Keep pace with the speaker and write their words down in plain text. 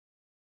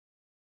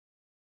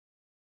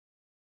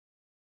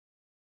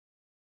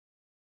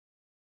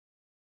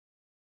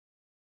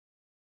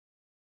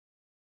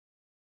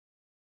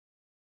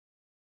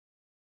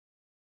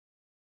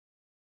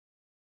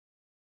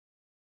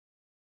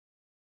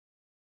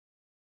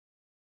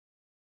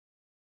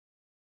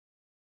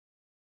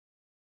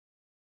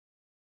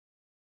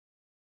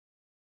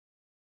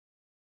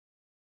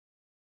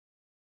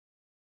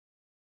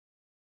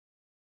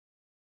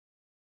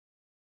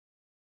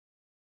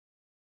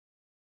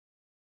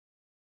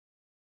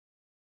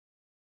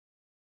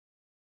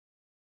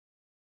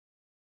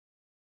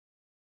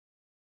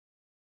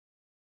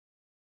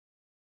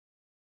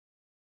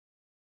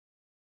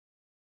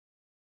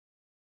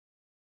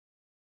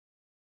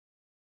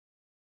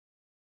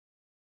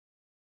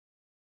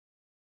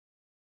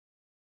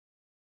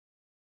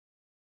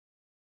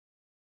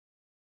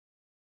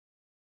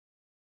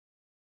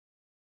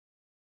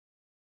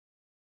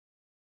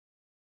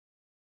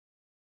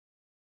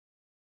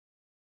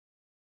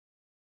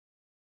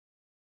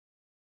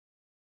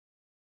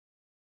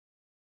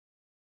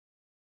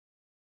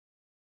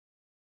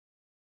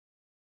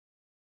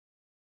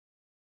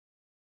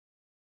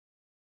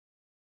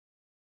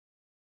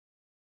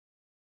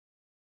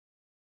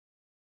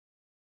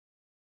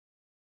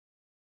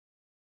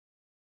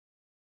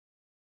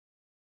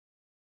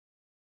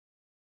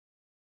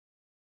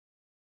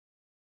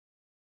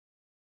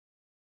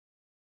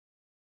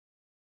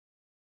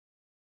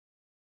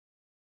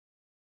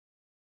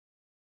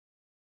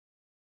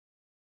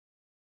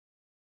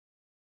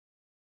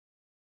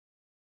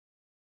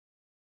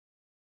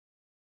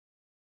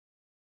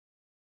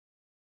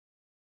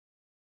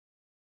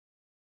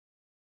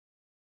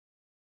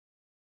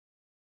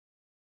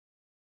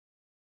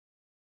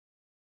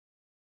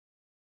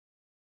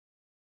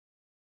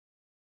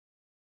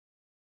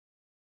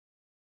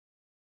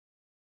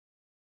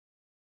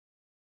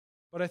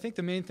But I think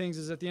the main things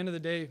is at the end of the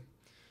day,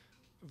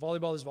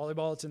 volleyball is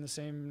volleyball. It's in the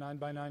same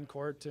 9x9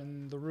 court,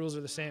 and the rules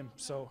are the same.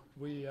 So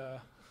we.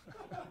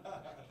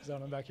 Is that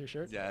on the back of your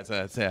shirt? Yeah, it's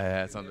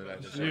on the back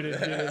of the Beauty.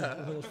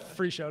 A little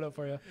free shout out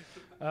for you.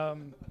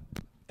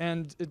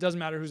 And it doesn't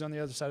matter who's on the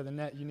other side of the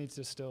net. You need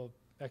to still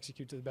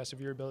execute to the best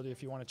of your ability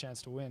if you want a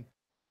chance to win.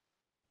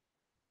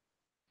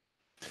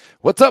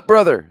 What's up,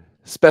 brother?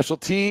 Special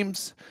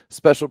teams,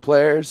 special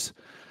players,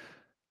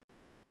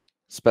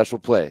 special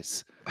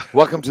plays.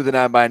 Welcome to the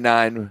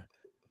 9x9.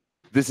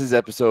 This is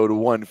episode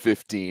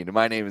 115.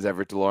 My name is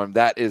Everett Delorme.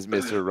 That is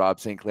Mr. Rob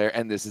St. Clair,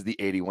 and this is the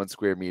 81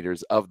 square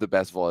meters of the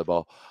best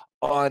volleyball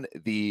on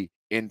the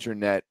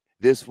internet.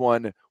 This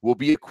one will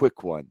be a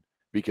quick one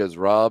because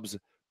Rob's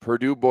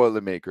Purdue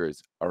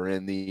Boilermakers are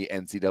in the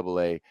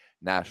NCAA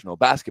National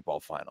Basketball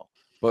Final.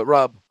 But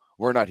Rob,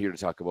 we're not here to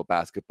talk about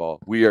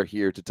basketball. We are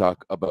here to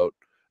talk about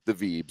the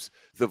Veebs,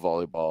 the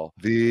volleyball.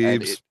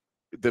 The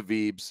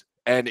Veebs.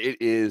 And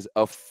it is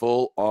a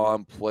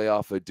full-on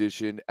playoff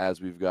edition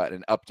as we've got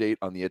an update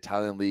on the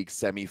Italian League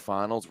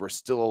semifinals. We're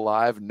still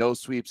alive. No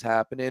sweeps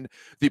happening.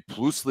 The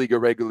PlusLiga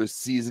regular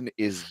season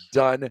is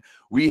done.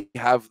 We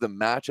have the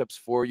matchups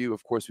for you.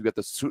 Of course, we've got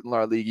the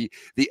Sutenlar League,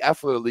 the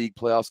Effler League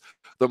playoffs,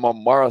 the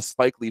Marmara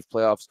Spike Leaf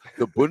playoffs,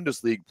 the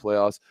Bundesliga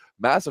playoffs.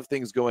 Massive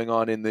things going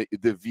on in the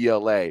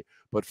VLA.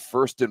 But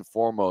first and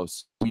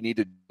foremost, we need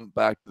to jump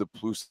back to the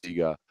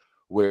PlusLiga,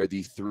 where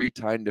the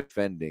three-time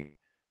defending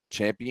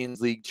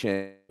Champions League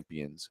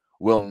champions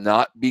will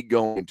not be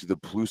going to the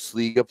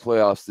PlusLiga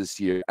playoffs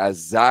this year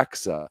as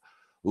Zaxa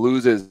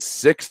loses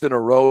 6th in a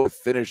row to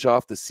finish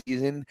off the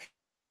season.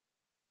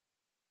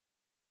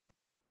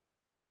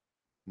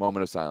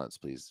 Moment of silence,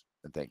 please,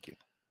 and thank you.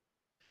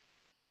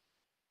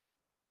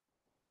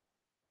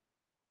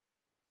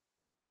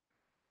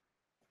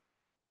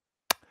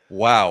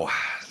 Wow,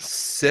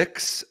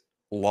 6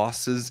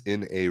 losses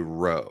in a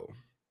row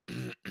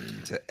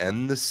to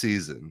end the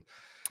season.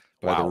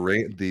 By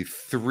the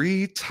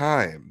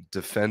three-time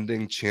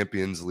defending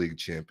Champions League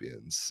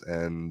champions.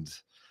 And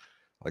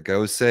like I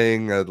was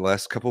saying the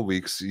last couple of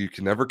weeks, you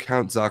can never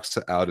count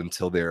Zaxa out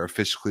until they are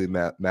officially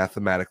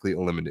mathematically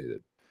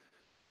eliminated.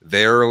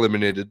 They are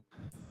eliminated.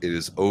 It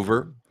is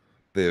over.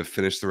 They have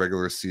finished the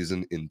regular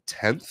season in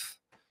 10th,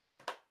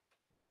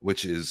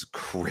 which is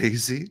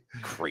crazy.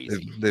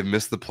 They've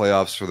missed the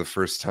playoffs for the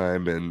first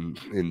time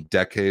in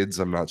decades.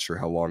 I'm not sure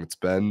how long it's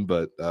been,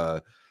 but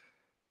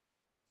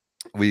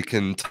we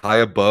can tie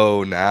a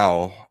bow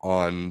now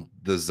on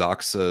the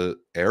Zaxa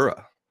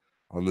era,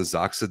 on the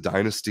Zaxa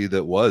dynasty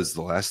that was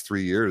the last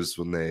 3 years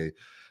when they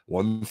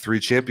won 3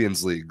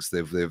 Champions Leagues.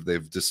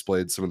 They've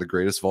displayed some of the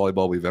greatest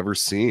volleyball we've ever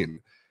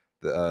seen.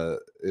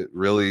 It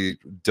really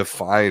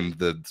defined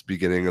the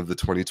beginning of the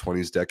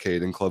 2020s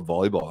decade in club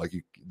volleyball. Like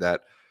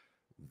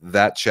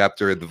that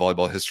chapter in the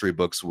volleyball history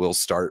books will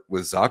start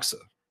with Zaxa.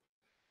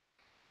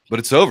 But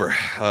it's over.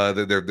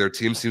 Their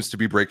team seems to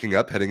be breaking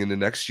up heading into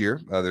next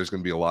year. There's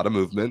going to be a lot of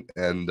movement.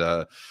 And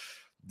the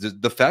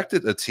fact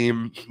that a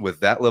team with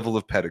that level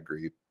of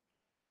pedigree,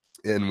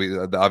 and we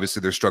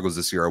obviously their struggles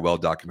this year are well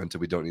documented.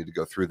 We don't need to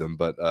go through them.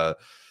 But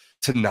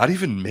to not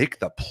even make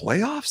the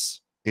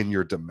playoffs in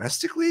your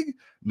domestic league,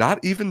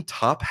 not even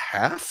top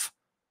half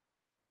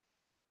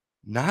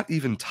in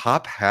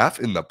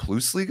the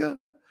PlusLiga.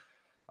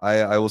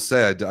 I will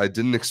say I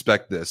didn't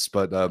expect this,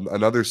 but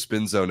another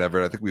spin zone,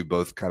 Everett, I think we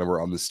both kind of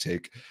were on this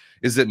take,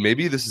 is that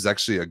maybe this is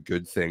actually a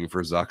good thing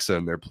for Zaxa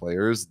and their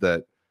players,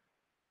 that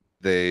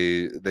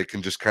they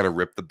can just kind of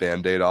rip the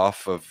Band-Aid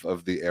off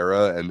of the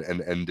era and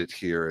end it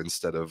here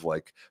instead of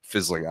like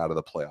fizzling out of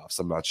the playoffs.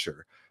 I'm not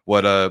sure.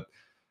 What I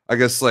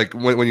guess like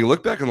when you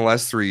look back in the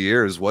last 3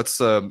 years, what's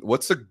a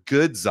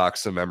good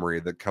Zaxa memory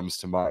that comes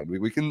to mind?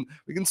 We can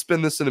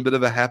spin this in a bit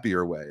of a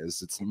happier way.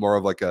 It's more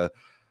of like a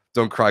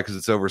don't cry because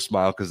it's over,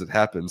 smile because it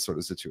happened sort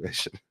of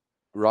situation.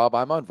 Rob,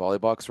 I'm on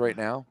Volleybox right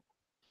now.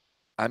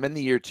 I'm in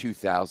the year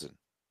 2000.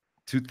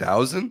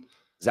 2000?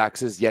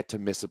 Zaxa's yet to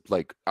miss it.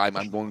 Like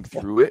I'm going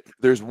through it.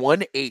 There's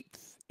 1/8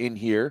 in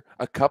here,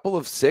 a couple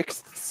of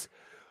 6ths.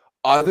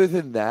 Other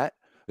than that,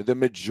 the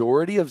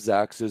majority of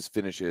Zaxa's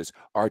finishes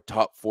are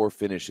top 4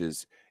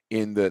 finishes.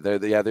 In there's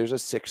a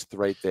 6th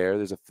right there.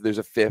 There's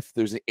a 5th.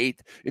 There's an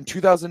 8th. In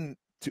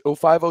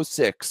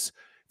 2005-06,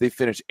 they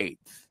finished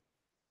 8th.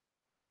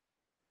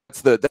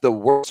 That's the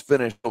worst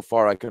finish so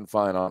far I can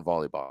find on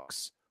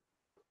Volleybox.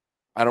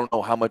 I don't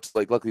know how much,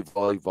 like, luckily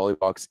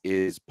Volleybox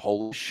is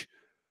Polish,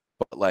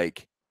 but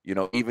like, you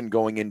know, even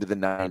going into the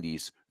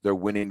 90s, they're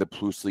winning the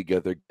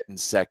PlusLiga, they're getting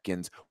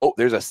seconds. Oh,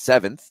 there's a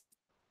 7th.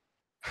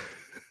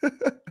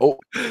 Oh,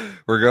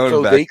 we're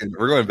going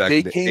back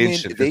into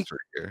ancient history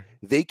here.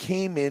 They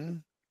came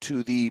in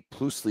to the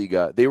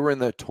PlusLiga. They were in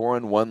the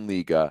Torin 1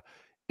 Liga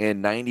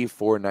in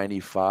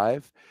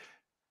 94-95.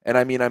 And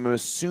I mean, I'm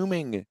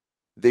assuming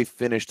they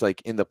finished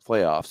like in the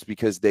playoffs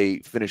because they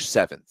finished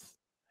 7th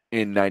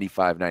in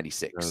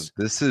 95-96.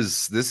 This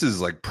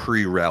is like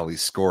pre-rally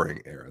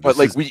scoring era. But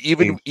like we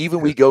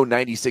go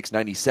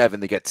 96-97,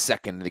 they got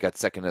second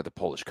at the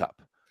Polish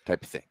Cup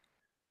type of thing.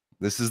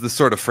 This is the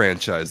sort of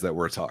franchise that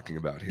we're talking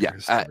about here.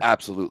 Yeah,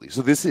 absolutely.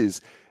 So this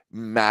is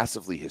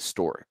massively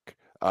historic.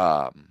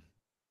 And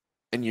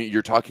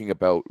you're talking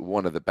about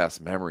one of the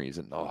best memories.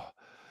 And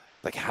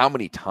like how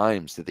many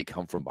times did they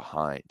come from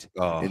behind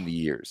in the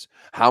years?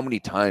 How many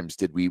times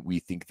did we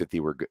think that they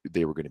were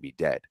going to be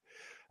dead?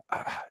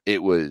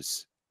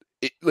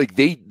 Like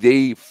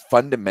they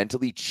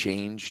fundamentally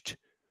changed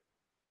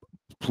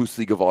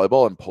PlusLiga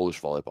volleyball and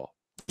Polish volleyball.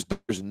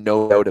 There's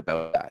no doubt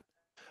about that.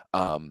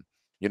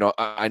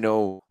 I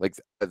know like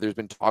there's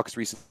been talks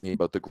recently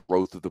about the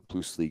growth of the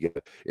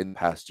PlusLiga in the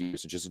past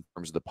years, and just in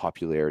terms of the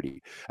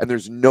popularity. And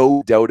there's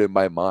no doubt in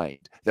my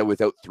mind that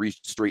without 3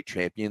 straight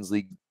Champions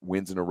League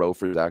wins in a row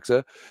for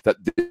Zaxa, that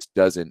this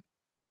doesn't,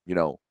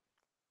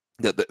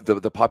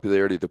 the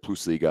popularity of the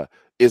PlusLiga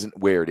isn't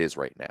where it is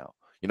right now.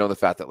 The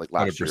fact that like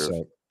last 100%.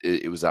 year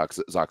it was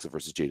Zaxa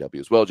versus JW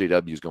as well.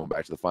 JW is going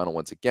back to the final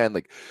once again.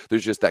 Like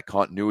there's just that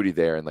continuity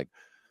there, and like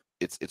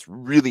it's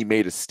really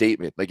made a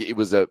statement. Like it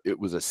was a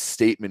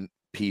statement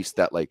piece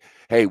that like,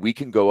 hey, we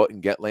can go out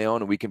and get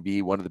Leon and we can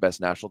be one of the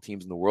best national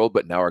teams in the world,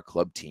 but now our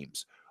club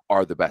teams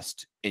are the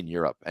best in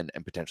Europe and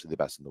potentially the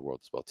best in the world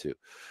as well too.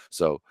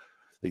 So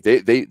like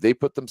they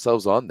put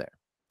themselves on there.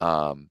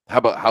 How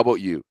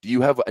about you? Do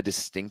you have a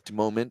distinct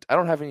moment? I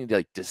don't have any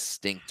like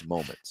distinct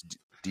moments.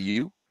 Do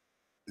you?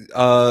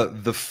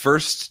 The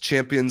first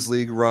Champions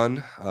League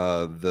run,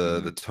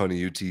 the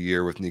Tony UT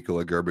year with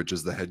Nikola Gerbic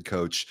as the head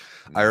coach.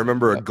 I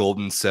remember a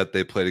golden set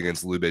they played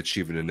against Lubec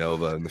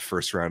Civitanova in the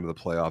first round of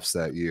the playoffs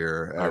that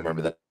year. I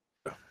remember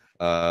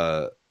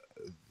that.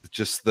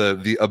 Just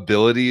the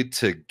ability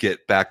to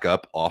get back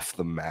up off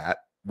the mat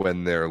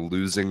when they're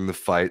losing the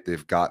fight.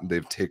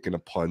 They've taken a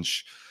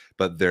punch,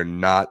 but they're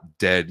not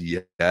dead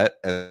yet,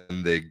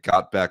 and they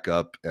got back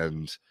up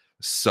and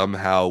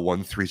somehow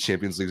won 3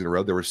 Champions Leagues in a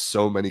row. There were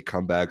so many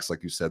comebacks,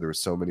 like you said. There were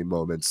so many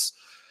moments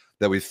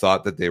that we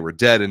thought that they were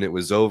dead and it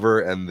was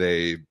over, and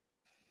they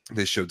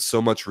showed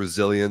so much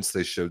resilience.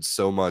 They showed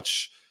so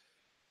much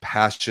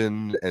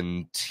passion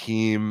and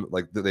team.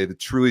 Like they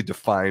truly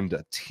defined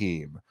a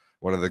team,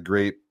 one of the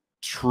great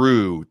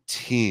true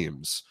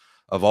teams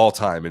of all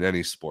time in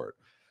any sport.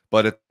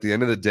 But at the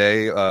end of the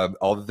day,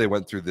 all that they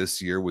went through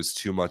this year was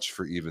too much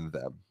for even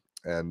them.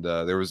 And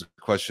there was a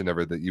question,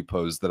 Everett, that you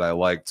posed that I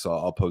liked, so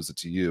I'll pose it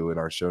to you in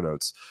our show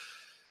notes.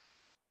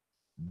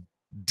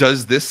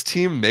 Does this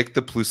team make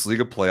the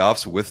PlusLiga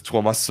playoffs with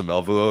Tomas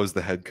Samelvuo as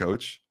the head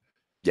coach?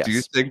 Yes. Do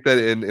you think that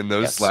in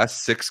those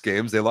last 6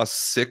 games, they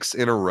lost 6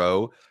 in a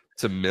row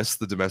to miss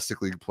the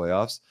domestic league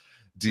playoffs?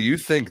 Do you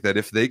think that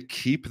if they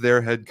keep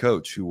their head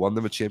coach who won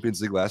them a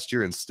Champions League last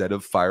year instead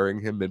of firing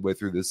him midway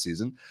through this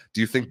season, do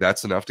you think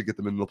that's enough to get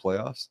them into the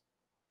playoffs?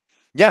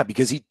 Yeah,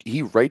 because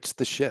he rights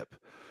the ship.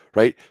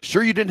 Right?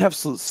 Sure, you didn't have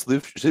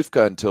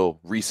Slivka until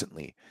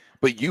recently,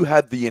 but you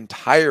had the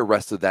entire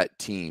rest of that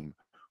team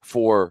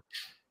for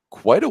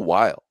quite a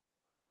while,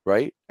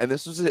 right? And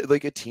this was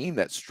like a team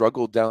that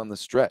struggled down the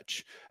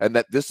stretch. And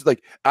that this is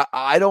like,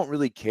 I don't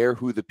really care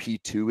who the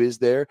P2 is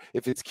there.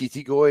 If it's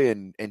Kitigoy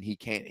and he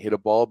can't hit a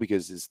ball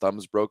because his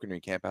thumb's broken or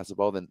he can't pass a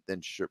ball,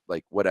 then sure,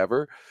 like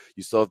whatever.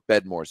 You still have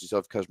Bedmores, you still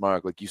have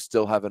Kazmarek, like you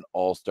still have an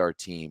all-star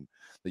team.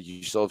 Like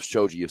you still have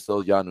Shoji, you still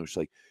have Janusz,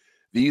 like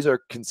these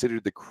are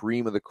considered the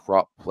cream of the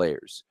crop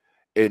players.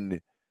 In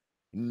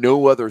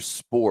no other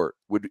sport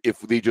would,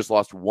 if they just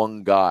lost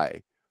one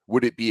guy,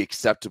 would it be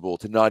acceptable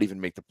to not even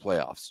make the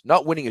playoffs?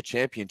 Not winning a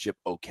championship,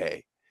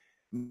 okay.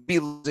 Maybe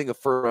losing a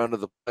first round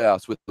of the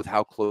playoffs with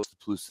how close the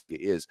PlusLiga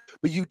is,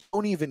 but you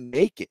don't even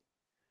make it,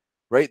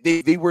 right?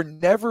 They were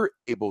never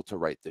able to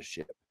right the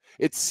ship.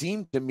 It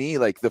seemed to me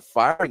like the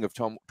firing of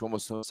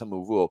Tomas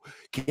Samelvuo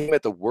came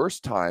at the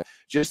worst time,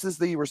 just as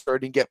they were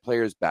starting to get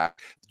players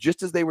back,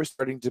 just as they were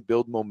starting to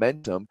build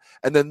momentum.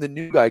 And then the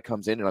new guy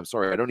comes in, and I'm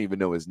sorry, I don't even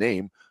know his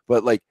name,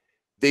 but like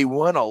they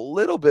won a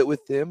little bit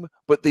with him,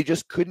 but they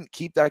just couldn't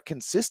keep that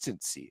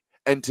consistency.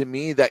 And to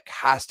me, that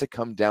has to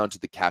come down to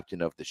the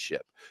captain of the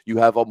ship. You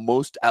have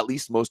at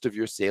least most of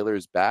your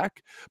sailors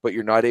back, but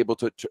you're not able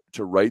to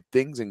right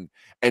things and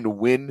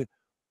win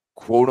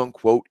quote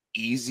unquote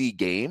easy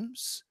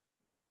games.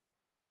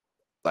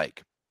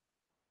 Like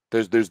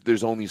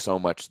there's only so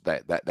much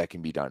that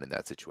can be done in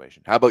that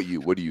situation. How about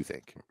you? What do you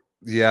think?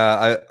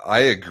 Yeah, I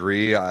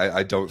agree.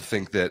 I don't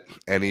think that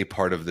any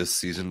part of this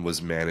season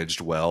was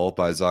managed well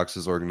by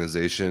Zaxa's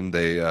organization.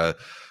 They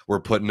were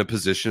put in a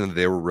position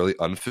they were really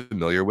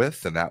unfamiliar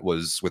with, and that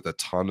was with a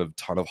ton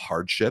of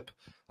hardship.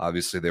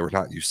 Obviously, they were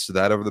not used to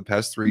that over the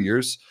past 3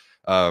 years.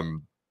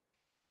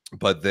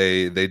 But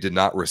they did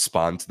not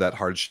respond to that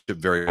hardship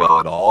very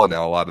well at all. And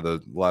now a lot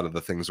of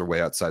the things are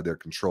way outside their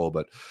control.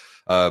 But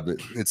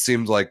it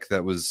seemed like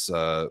that was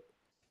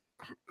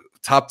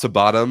top to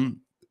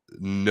bottom.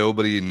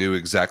 Nobody knew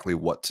exactly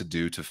what to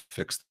do to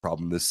fix the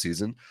problem this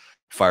season.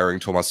 Firing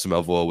Tomas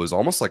Samelvuo was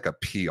almost like a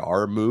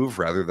PR move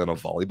rather than a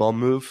volleyball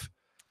move.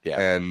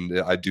 Yeah.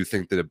 And I do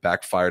think that it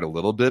backfired a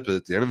little bit. But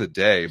at the end of the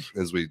day,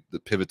 as we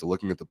pivot to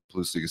looking at the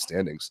PlusLiga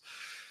standings,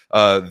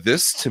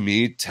 this to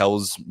me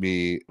tells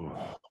me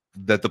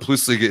that the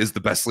PlusLiga is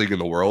the best league in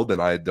the world,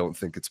 and I don't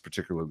think it's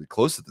particularly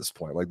close at this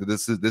point. Like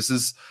this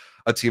is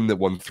a team that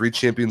won 3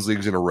 Champions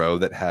Leagues in a row,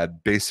 that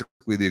had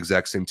basically the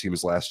exact same team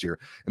as last year,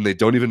 and they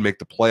don't even make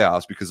the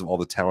playoffs because of all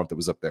the talent that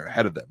was up there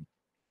ahead of them.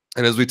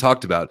 And as we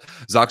talked about,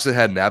 Zaxa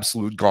had an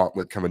absolute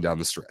gauntlet coming down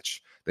the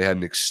stretch. They had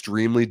an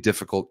extremely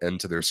difficult end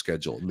to their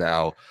schedule.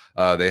 Now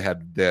they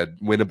had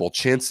winnable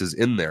chances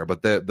in there,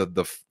 but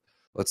the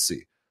let's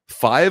see,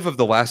 5 of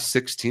the last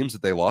 6 teams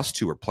that they lost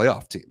to were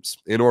playoff teams.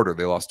 In order,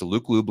 they lost to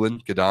Luke Lublin,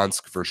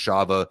 Gdansk,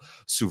 Warszawa,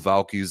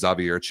 Suwałki,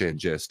 Zawiercie, and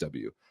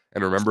JSW.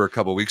 And remember, a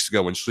couple of weeks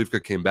ago when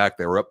Śliwka came back,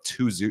 they were up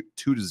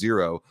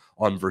 2-0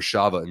 on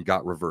Warszawa and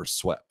got reverse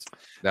swept.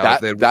 Now,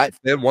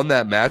 if they had won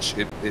that match,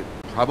 it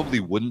probably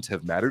wouldn't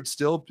have mattered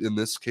still in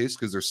this case,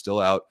 because they're still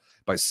out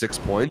by 6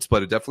 points,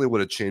 but it definitely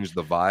would have changed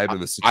the vibe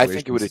and the situation. I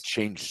think it would have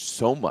changed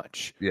so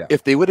much. Yeah.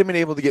 If they would have been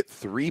able to get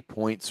 3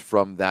 points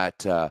from that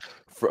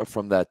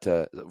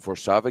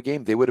Warszawa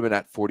game, they would have been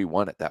at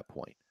 41 at that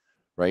point,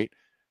 right?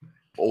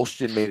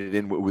 Olsztyn made it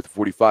in with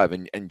 45,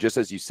 and just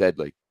as you said,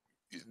 like,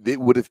 it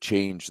would have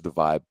changed the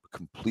vibe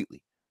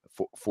completely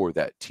for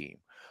that team.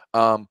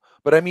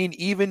 But I mean,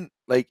 even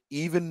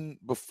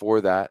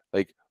before that,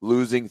 like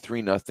losing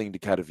 3-0 to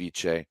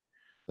Katowice,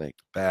 like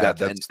bad.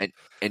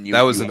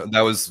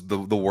 That was the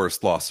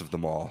worst loss of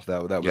them all.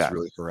 That was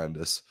really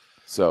horrendous.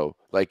 So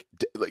like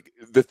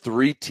the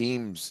 3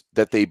 teams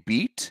that they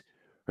beat,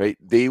 right?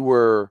 They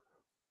were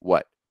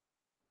what,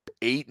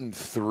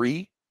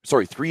 8-3.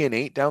 Sorry,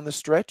 3-8 down the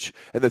stretch,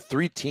 and the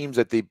 3 teams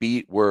that they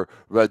beat were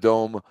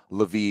Radom,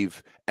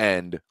 Lviv,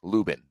 and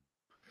Lubin.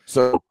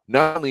 So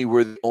not only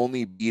were they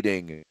only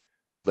beating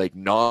like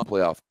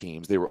non-playoff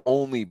teams, they were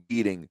only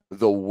beating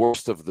the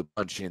worst of the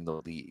bunch in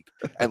the league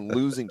and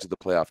losing to the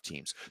playoff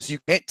teams. So you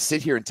can't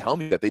sit here and tell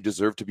me that they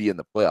deserve to be in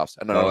the playoffs.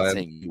 And I'm not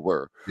saying you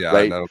were. Yeah,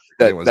 right?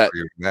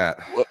 that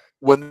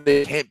when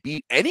they can't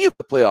beat any of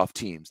the playoff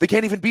teams, they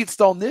can't even beat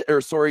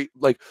Slepsk,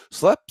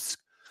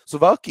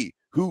 Suwałki,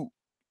 who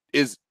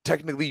is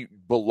technically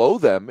below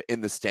them in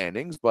the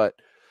standings, but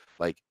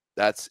like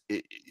that's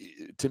it,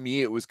 to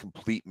me, it was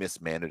complete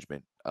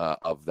mismanagement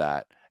of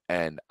that,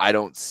 and I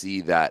don't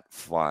see that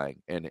flying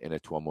in a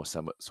Tuomo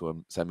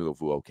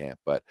Semiluvuo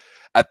camp. But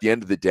at the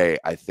end of the day,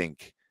 I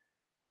think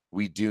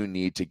we do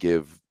need to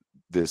give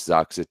this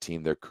Zaxa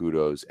team their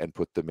kudos and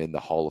put them in the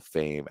Hall of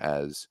Fame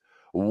as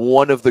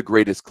one of the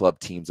greatest club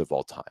teams of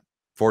all time.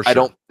 For sure. I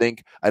don't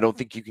think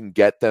you can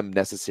get them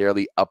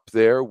necessarily up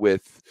there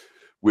with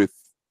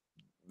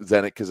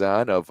Zenit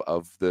Kazan of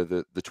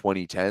the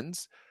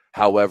 2010s.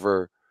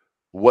 However,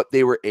 what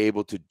they were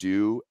able to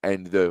do,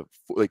 and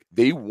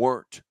they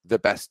weren't the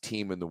best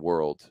team in the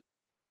world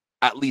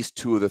at least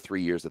 2 of the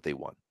 3 years that they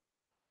won.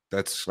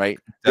 That's right.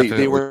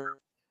 They were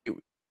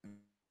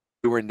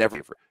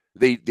never.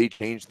 They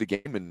changed the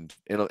game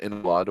in a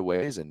lot of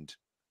ways, and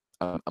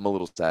I'm a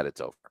little sad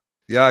it's over.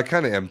 Yeah, I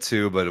kind of am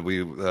too, but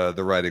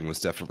the writing was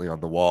definitely on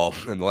the wall.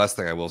 And the last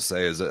thing I will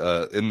say is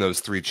in those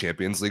 3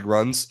 Champions League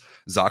runs,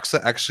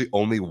 Zaxa actually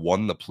only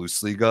won the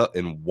PlusLiga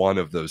in 1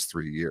 of those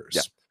 3 years.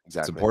 Yeah,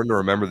 exactly. It's important to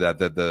remember that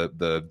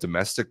the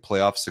domestic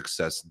playoff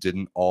success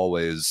didn't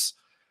always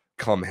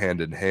come hand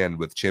in hand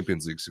with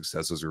Champions League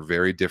success. Those are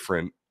very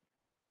different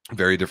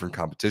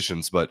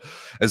competitions. But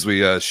as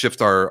we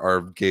shift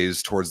our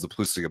gaze towards the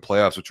PlusLiga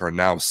playoffs, which are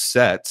now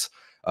set,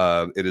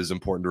 it is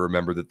important to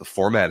remember that the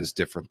format is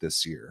different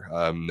this year.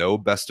 No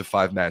best of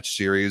 5 match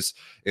series.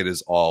 It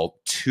is all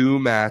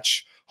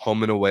 2-match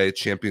home and away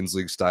Champions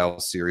League style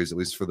series, at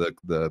least for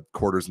the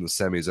quarters and the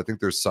semis. I think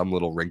there's some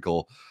little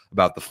wrinkle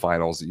about the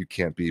finals that you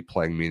can't be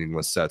playing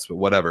meaningless sets, but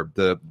whatever.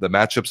 The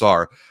matchups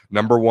are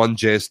number 1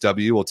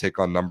 JSW will take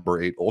on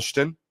number 8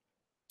 Olsztyn.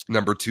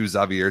 Number 2,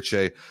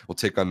 Zawiercie will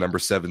take on number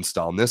 7,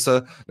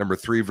 Stalnissa. Number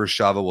 3,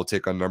 Warszawa will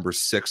take on number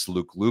 6,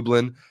 Luke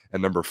Lublin.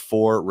 And number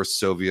 4,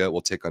 Resovia will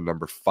take on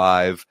number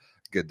 5,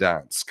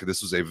 Gdansk.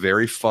 This was a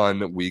very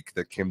fun week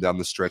that came down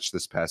the stretch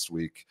this past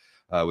week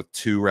with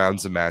 2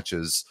 rounds of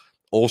matches.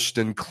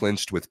 Olsztyn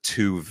clinched with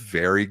 2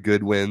 very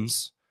good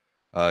wins,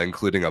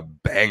 including a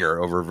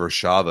banger over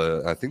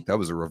Warszawa. I think that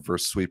was a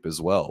reverse sweep as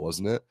well,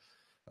 wasn't it?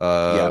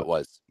 Yeah, it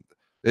was.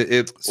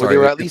 Sorry, they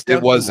were at least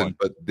it wasn't,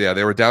 but yeah,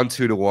 they were down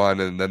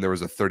 2-1, and then there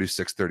was a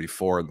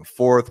 36-34 in the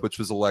 4th, which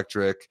was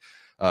electric.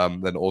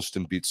 Then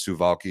Olsztyn beat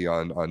Suwałki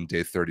on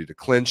day 30 to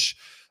clinch.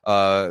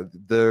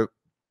 Other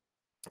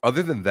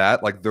than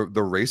that, like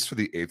the race for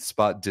the 8th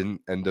spot didn't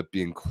end up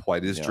being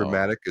quite as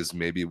dramatic as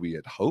maybe we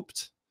had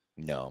hoped.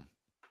 No.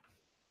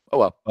 Oh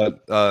well.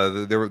 But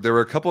there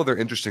were a couple other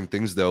interesting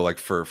things though, like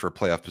for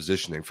playoff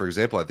positioning. For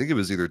example, I think it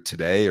was either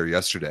today or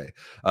yesterday.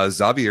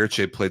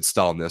 Zawiercie played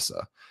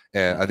Stalnissa.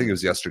 And I think it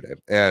was yesterday.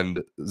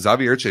 And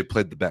Zawiercie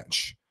played the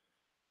bench.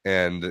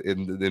 And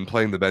in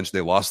playing the bench,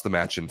 they lost the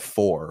match in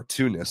 4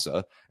 to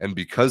Nyssa. And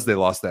because they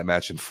lost that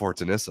match in 4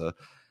 to Nyssa,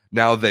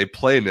 now they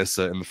play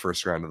Nyssa in the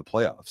first round of the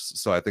playoffs.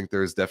 So I think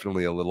there's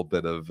definitely a little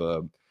bit of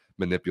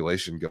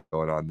manipulation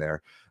going on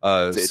there.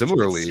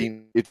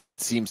 Similarly, it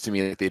seems to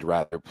me that they'd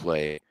rather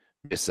play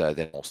Nyssa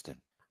than Olsztyn.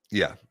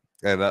 Yeah.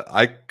 And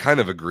I kind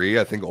of agree.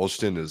 I think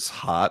Olsztyn is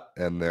hot,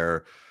 and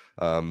they're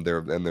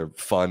They're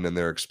fun and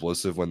they're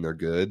explosive when they're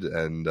good.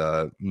 And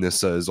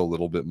Nissa is a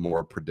little bit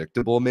more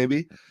predictable,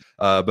 maybe.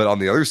 But on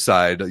the other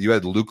side, you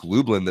had Luke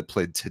Lublin that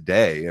played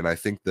today, and I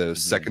think the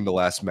second to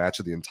last match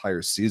of the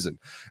entire season.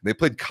 And they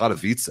played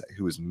Katowice,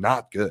 who is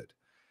not good,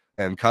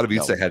 and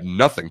Katowice had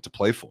nothing to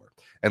play for.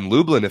 And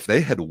Lublin, if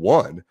they had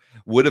won,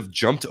 would have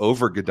jumped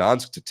over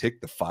Gdansk to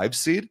take the 5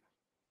 seed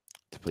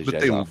to play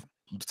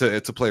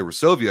to play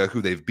Resovia,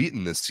 who they've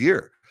beaten this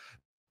year.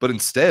 But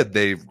instead,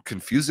 they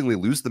confusingly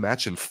lose the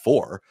match in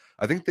 4.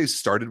 I think they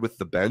started with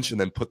the bench and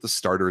then put the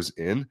starters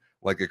in,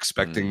 like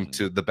expecting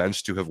the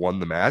bench to have won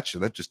the match,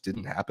 and that just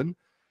didn't happen.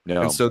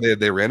 No. And so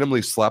they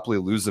randomly sloppily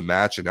lose a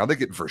match, and now they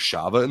get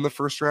Warszawa in the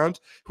first round,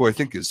 who I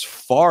think is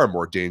far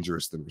more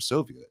dangerous than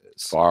Resovia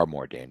is. Far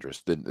more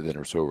dangerous than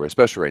Warszawa,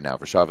 especially right now.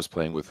 Warszawa's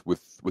playing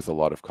with a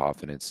lot of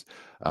confidence,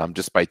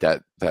 despite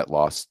that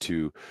loss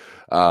to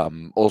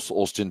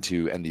Olsztyn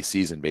to end the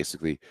season,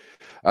 basically.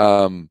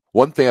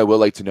 One thing I would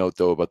like to note,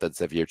 though, about that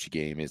Zawiercie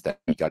game is that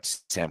he got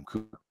Sam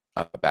Cooper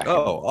back.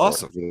 Oh,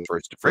 awesome! For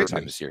the first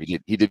time this year,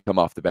 he did come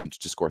off the bench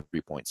to score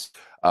 3 points.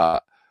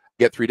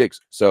 Get 3 digs.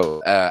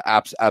 So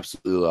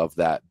absolutely love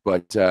that.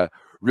 But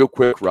real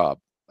quick, Rob,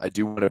 I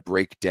do want to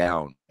break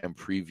down and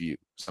preview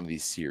some of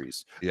these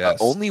series. Yes.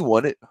 Only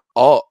won it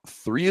all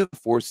 3 of the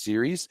 4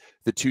 series.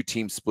 The 2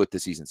 teams split the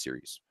season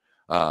series.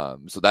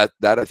 So that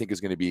I think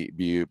is going to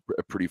be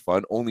pretty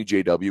fun. Only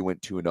JW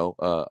went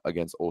 2-0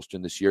 against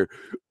Olsztyn this year.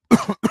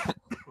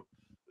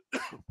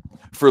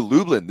 For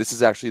Lublin, this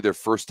is actually their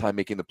first time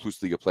making the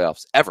PlusLiga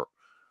playoffs ever.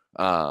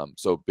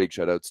 So big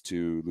shout outs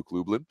to Luke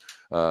Lublin,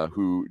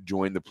 who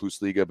joined the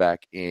PlusLiga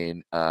back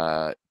in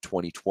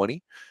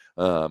 2020.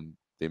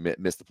 They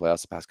missed the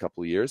playoffs the past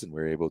couple of years, and we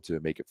were able to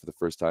make it for the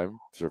first time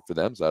for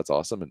them. So that's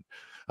awesome.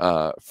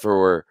 And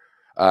for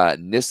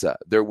Nissa,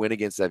 their win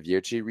against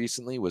Zawiercie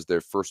recently was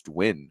their first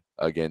win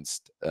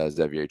against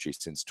Zawiercie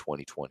since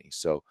 2020.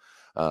 So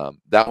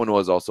that one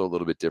was also a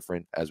little bit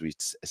different. As we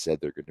said,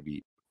 they're going to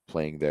be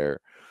playing their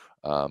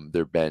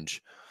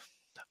bench.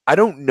 I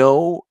don't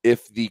know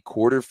if the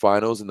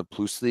quarterfinals in the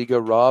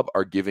PlusLiga, Rob,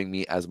 are giving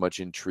me as much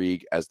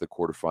intrigue as the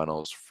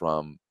quarterfinals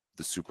from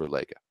the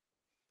Superliga.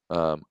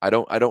 I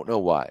don't know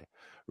why.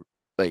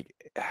 Like,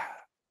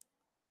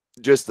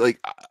 just like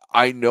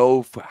I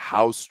know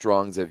how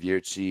strong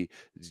Zawiercie,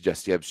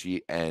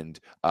 Jastrzębski, and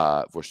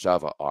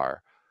Warszawa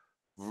are.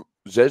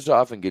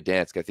 Rzeszów and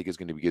Gdansk, I think, is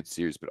going to be a good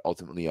series, but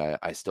ultimately,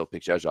 I still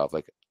pick Rzeszów.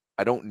 Like,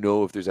 I don't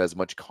know if there's as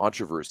much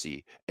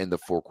controversy in the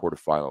 4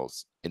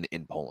 quarterfinals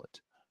in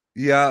Poland.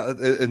 Yeah,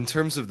 in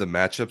terms of the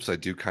matchups, I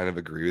do kind of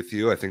agree with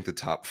you. I think the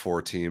top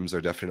 4 teams are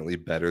definitely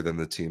better than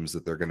the teams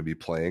that they're going to be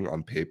playing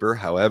on paper.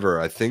 However,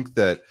 I think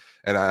that,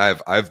 and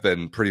I've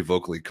been pretty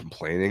vocally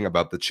complaining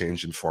about the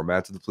change in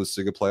format to the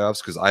PlusLiga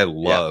playoffs, because I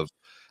love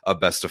a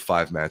best of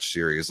 5 match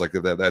series. Like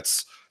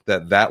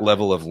that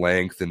level of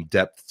length and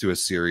depth to a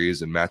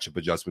series and matchup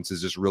adjustments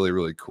is just really,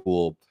 really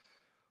cool.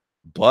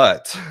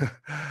 But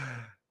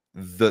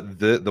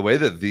the way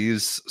that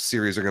these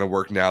series are going to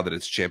work now that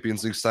it's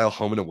Champions League style,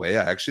 home and away,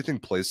 I actually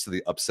think plays to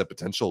the upset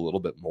potential a little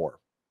bit more.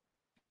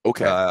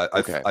 Okay.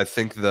 I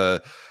think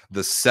the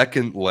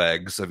second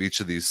legs of each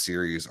of these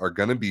series are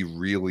going to be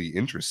really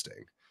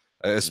interesting,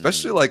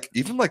 especially like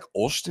even like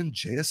Olsztyn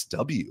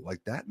JSW,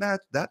 like that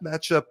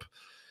matchup.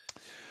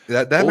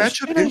 That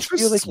matchup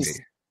interests me.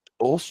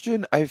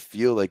 Olsztyn, I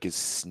feel like, is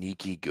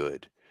sneaky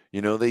good.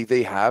 You know,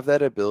 they have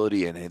that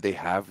ability and they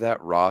have that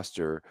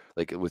roster,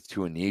 like with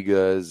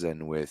Tuanigas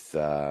and with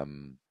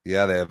they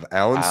have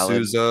Alan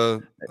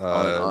Souza,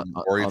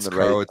 Moritz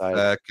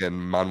Karowicek, and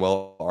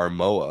Manuel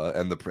Armoa,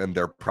 and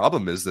their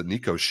problem is that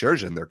Nico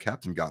Sherzhin, their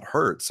captain, got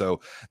hurt,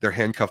 so they're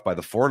handcuffed by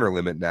the foreigner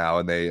limit now,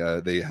 and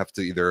they have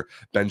to either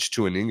bench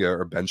Tuaniga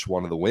or bench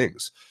one of the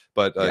wings.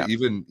 But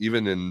even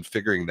in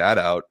figuring that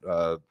out,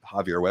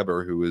 Javier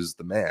Weber, who is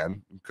the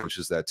man who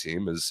coaches that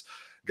team, has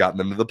gotten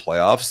them to the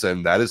playoffs,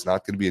 and that is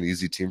not going to be an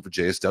easy team for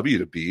JSW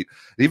to beat.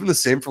 And even the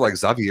same for like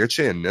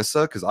Zawiercie and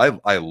Nissa, because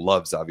I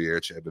love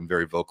Zawiercie. I've been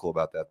very vocal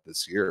about that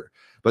this year.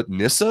 But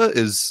Nissa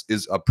is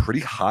a pretty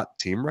hot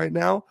team right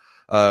now.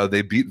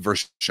 They beat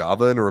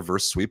Warszawa in a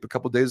reverse sweep a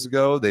couple days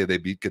ago. They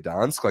beat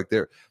Gdansk. Like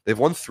they've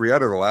won 3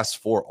 out of the last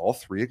 4, all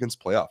 3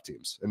 against playoff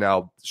teams. And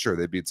now, sure,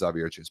 they beat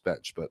Zawiercie's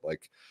bench, but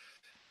like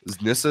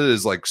Nissa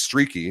is like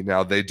streaky.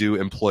 Now they do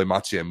employ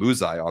Maciej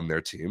Muzaj on their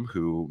team,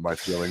 who my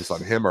feelings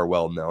on him are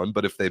well known.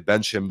 But if they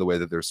bench him the way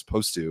that they're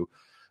supposed to,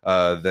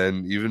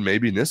 then even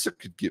maybe Nissa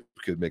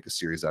could make a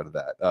series out of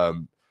that.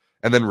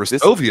 And then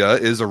Resovia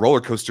is a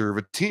roller coaster of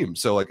a team.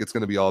 So like it's going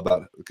to be all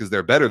about, because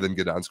they're better than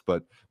Gdansk,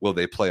 but will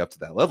they play up to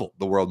that level?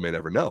 The world may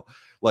never know.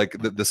 Like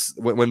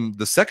when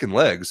the second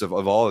legs of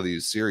all of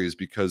these series,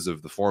 because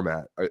of the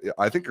format,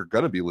 I think are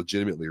going to be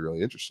legitimately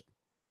really interesting.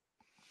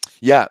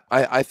 Yeah,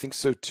 I think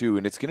so too.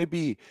 And it's going to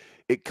be,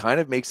 it kind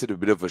of makes it a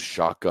bit of a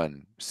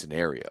shotgun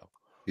scenario.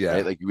 Yeah.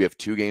 Right? Like we have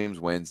 2 games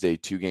Wednesday,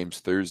 2 games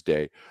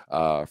Thursday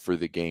for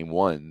the game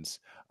 1s.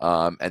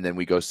 And then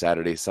we go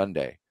Saturday,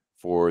 Sunday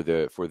for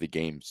the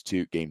game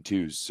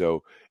 2s.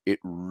 So it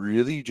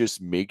really just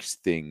makes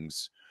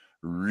things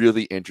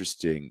really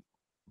interesting,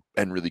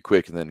 end really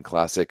quick, and then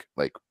classic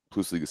like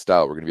PlusLiga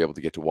style, we're going to be able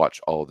to get to watch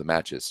all of the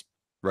matches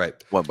Right.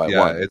 one by Yeah,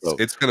 one. So,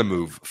 it's going to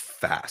move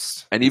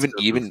fast. and It's even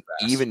gonna move even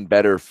fast. even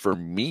better for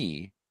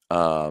me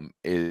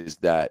is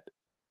that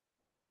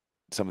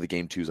some of the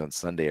game twos on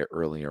Sunday are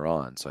earlier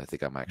on, so I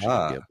think I'm actually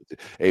going to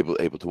be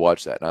able to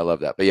watch that, and I love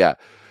that. But yeah,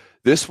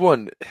 this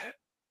one,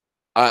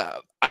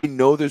 I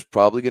know there's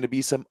probably going to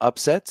be some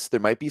upsets. There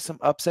might be some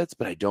upsets,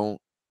 but I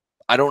don't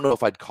know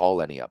if I'd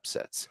call any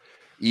upsets.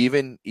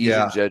 Even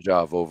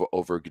Zhezhov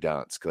over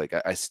Gdansk. Like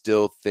I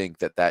still think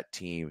that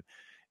team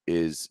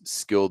is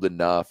skilled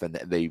enough, and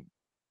they,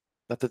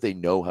 not that they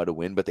know how to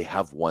win, but they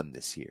have won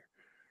this year,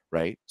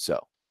 right?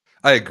 So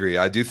I agree.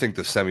 I do think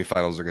the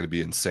semifinals are going to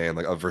be insane.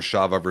 Like a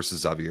Varshava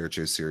versus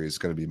Zavierce series is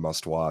going to be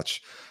must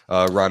watch.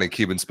 Ronnie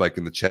Keeban Spike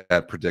in the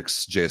chat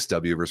predicts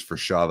JSW versus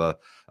Varshava.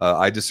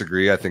 I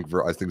disagree. I think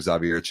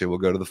Zavierce will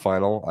go to the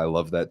final. I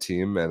love that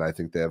team, and I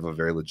think they have a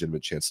very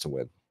legitimate chance to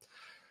win.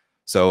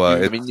 So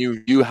I mean,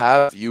 you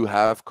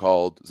have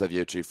called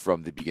Zavierce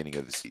from the beginning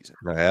of the season.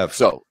 I have.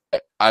 So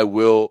I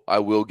will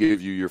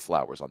give you your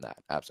flowers on that.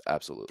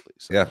 Absolutely.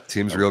 So, yeah,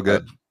 team's real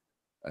good.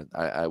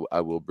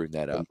 I will bring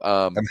that up.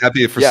 I'm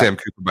happy for Sam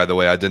Cooper, by the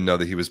way. I didn't know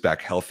that he was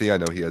back healthy. I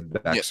know he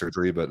had back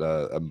surgery, but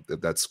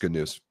that's good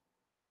news.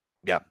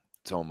 Yeah,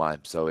 so am I.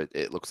 So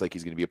it looks like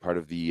he's going to be a part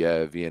of the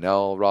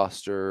VNL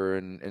roster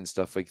and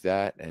stuff like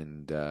that,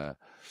 and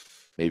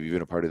maybe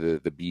even a part of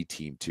the B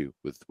team too,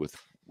 with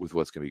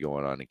what's going to be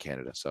going on in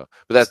Canada. So,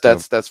 but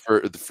that's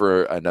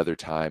for another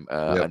time,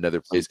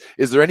 another place.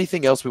 Is there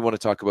anything else we want to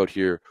talk about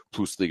here,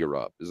 PlusLiga,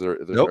 Rob?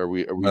 Nope. Are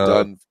we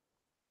done?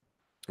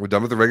 We're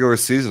done with the regular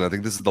season. I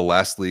think this is the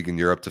last league in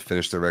Europe to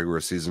finish their regular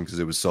season because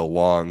it was so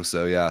long.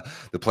 So yeah,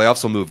 the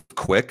playoffs will move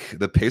quick.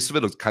 The pace of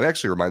it kind of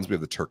actually reminds me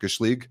of the Turkish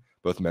league,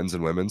 both men's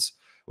and women's,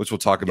 which we'll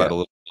talk about a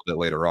little bit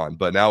later on.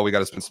 But now we got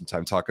to spend some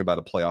time talking about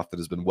a playoff that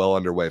has been well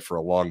underway for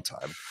a long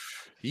time.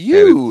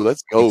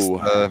 Let's go.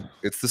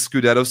 It's the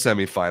Scudetto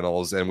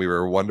semifinals, and we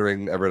were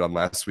wondering, Everett, on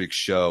last week's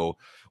show,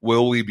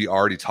 will we be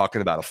already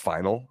talking about a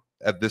final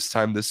at this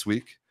time this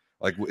week?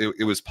 Like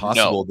it was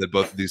possible that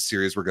both of these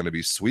series were going to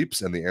be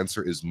sweeps, and the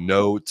answer is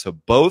no to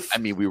both. I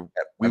mean, we were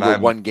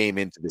one game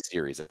into the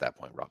series at that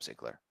point, Rob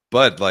Sinclair.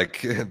 But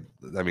like, I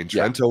mean,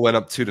 Trento went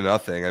up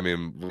 2-0. I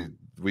mean,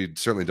 we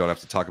certainly don't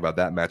have to talk about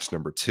that match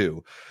number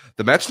 2.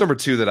 The match number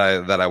 2 that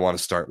I want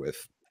to start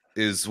with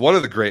is one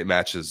of the great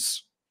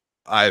matches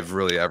I've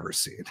really ever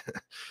seen.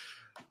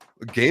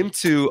 Game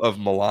 2 of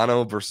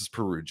Milano versus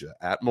Perugia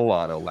at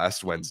Milano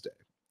last Wednesday.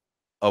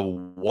 A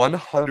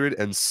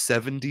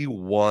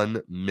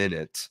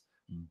 171-minute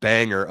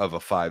banger of a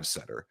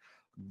 5-setter.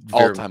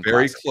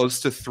 Very close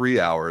to 3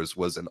 hours.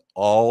 Was an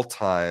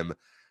all-time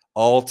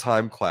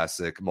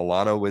classic.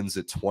 Milano wins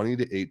it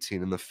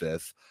 20-18 in the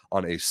 5th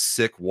on a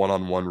sick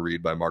one-on-one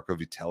read by Marco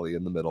Vitelli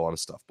in the middle on a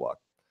stuff block.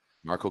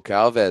 Marco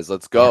Calvez,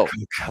 let's go.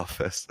 Marco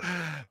Calvez.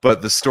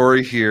 But the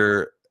story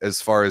here,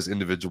 as far as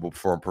individual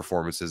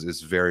performances,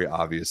 is very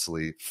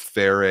obviously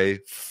Ferre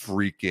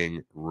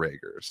freaking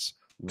Regers.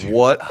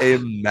 What a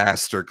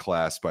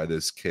masterclass by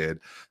this kid.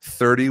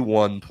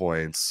 31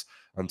 points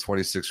on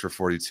 26 for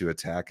 42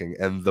 attacking.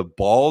 And the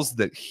balls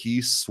that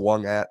he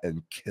swung at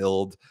and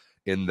killed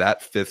in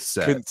that 5th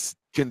set.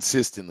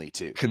 Consistently,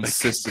 too.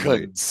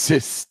 Consistently.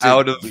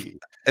 Out of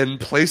and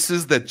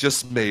places that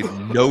just made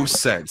no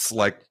sense.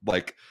 Like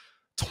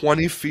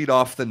 20 feet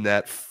off the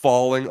net,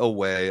 falling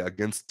away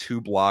against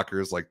 2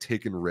 blockers, like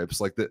taking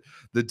rips. Like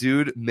the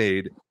dude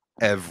made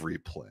every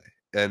play.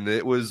 And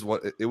it was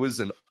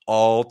an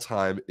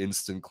all-time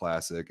instant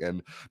classic.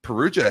 And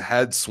Perugia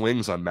had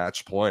swings on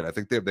match point. I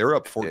think they were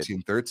up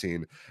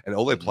 14-13, and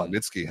Ole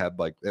Plotnitsky had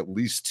like at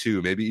least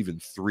 2, maybe even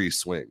 3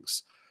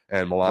 swings.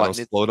 And Milano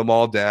slowed them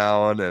all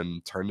down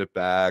and turned it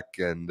back.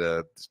 And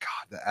God,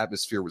 the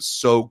atmosphere was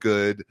so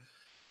good.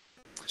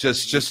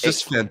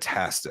 Just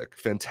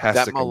fantastic.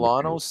 That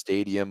Milano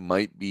stadium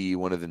might be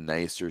one of the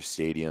nicer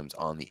stadiums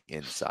on the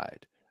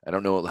inside. I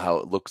don't know how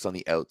it looks on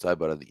the outside,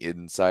 but on the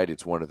inside,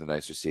 it's one of the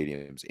nicer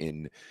stadiums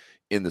in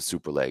the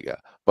Superliga.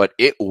 But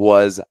it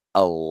was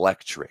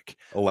electric.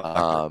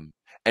 And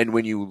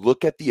when you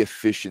look at the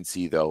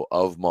efficiency, though,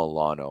 of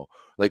Milano,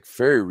 like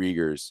Ferre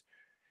Regers,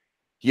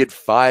 he had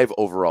 5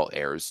 overall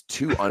errors,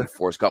 2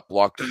 unforced, got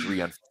blocked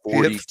 3 on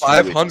 42. He hit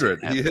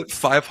 500. He hit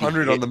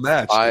 500 on the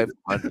match.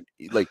 500,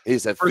 like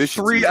his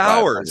efficiency for 3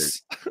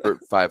 hours. For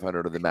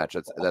 500 on the match.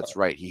 That's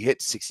right. He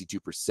hit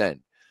 62%.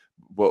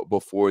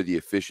 Before the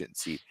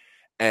efficiency,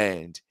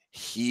 and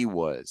he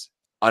was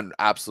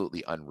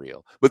absolutely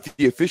unreal. But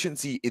the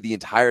efficiency of the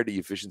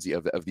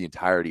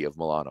entirety of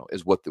Milano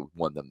is what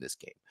won them this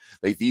game.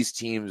 Like, these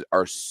teams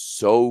are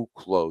so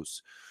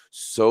close,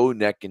 so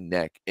neck and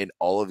neck in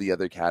all of the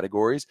other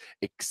categories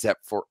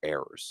except for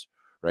errors,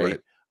 right?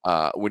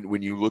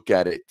 When you look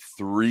at it,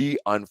 3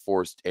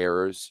 unforced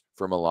errors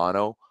for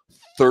Milano,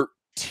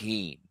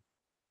 13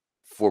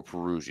 for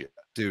Perugia.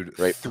 Dude,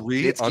 right?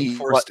 3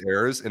 unforced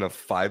errors in a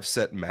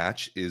 5-set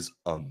match is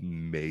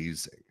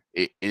amazing.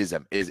 It is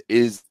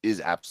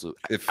absolute.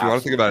 If you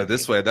want to think about it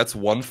this way, that's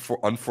 1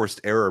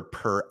 unforced error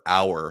per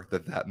hour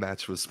that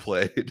match was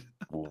played.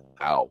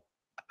 Wow.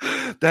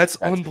 That's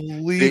That's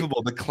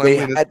unbelievable. The they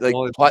cleanliness had of like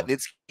volleyball.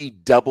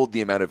 Plotnitsky doubled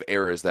the amount of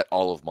errors that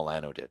all of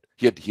Milano did.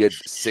 He had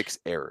 6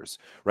 errors,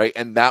 right?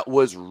 And that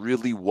was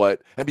really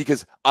what, and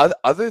because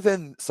other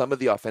than some of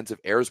the offensive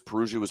errors,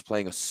 Perugia was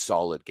playing a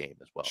solid game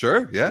as well.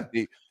 Sure, yeah.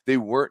 They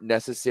weren't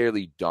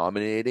necessarily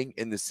dominating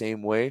in the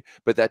same way,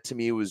 but that to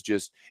me was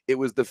just, it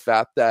was the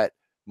fact that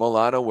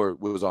Milano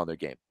was on their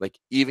game. Like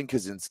even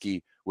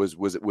Kaczynski was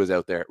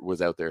out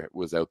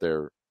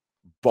there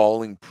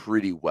balling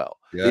pretty well.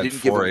 Yeah, They had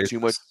didn't give 4 him too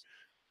much. aces.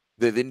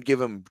 They didn't give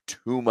him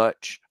too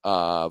much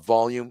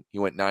volume. He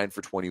went 9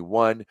 for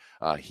 21.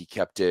 He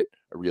kept it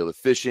real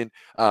efficient,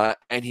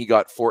 and he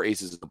got 4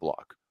 aces in the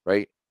block,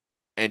 right?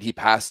 And he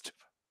passed,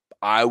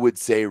 I would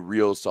say,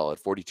 real solid,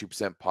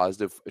 42%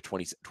 positive,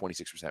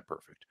 26%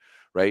 perfect,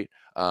 right?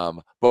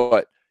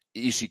 But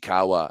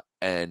Ishikawa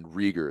and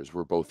Riegers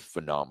were both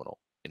phenomenal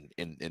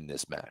in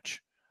this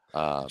match.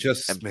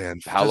 Just, And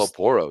man, Paulo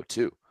Porro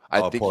too.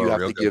 I think you Poro, have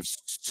real to good. give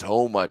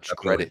so much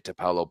Definitely. credit to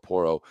Paulo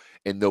Porro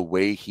in the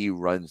way he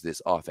runs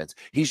this offense.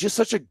 He's just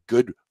such a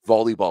good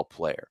volleyball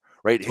player,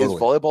 right? His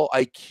Totally. volleyball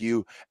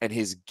IQ and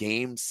his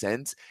game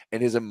sense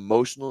and his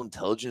emotional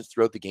intelligence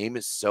throughout the game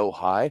is so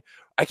high.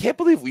 I can't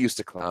believe we used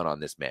to clown on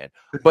this man,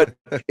 but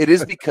it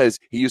is because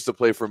he used to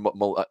play for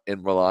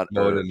in Milan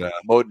or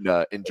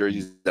Modena in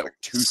jerseys that were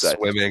 2 sizes.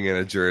 Swimming in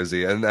a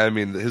jersey. And I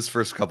mean, his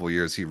first couple of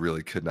years, he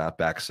really could not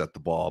backset the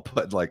ball.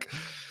 But like,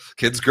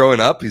 kid's growing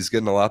up, he's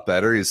getting a lot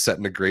better. He's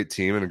setting a great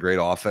team and a great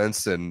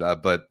offense. And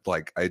but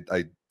like,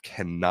 I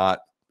cannot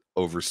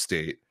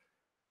overstate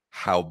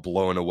how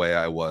blown away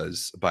I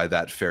was by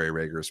that Ferry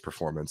Rager's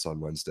performance on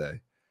Wednesday.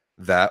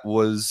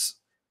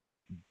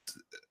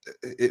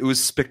 It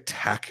was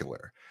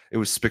spectacular. It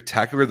was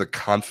spectacular. The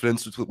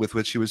confidence with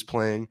which he was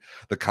playing,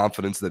 the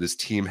confidence that his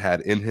team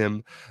had in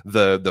him,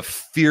 the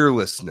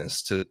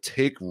fearlessness to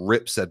take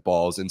rips at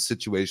balls in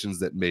situations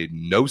that made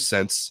no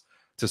sense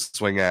to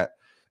swing at,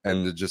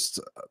 and just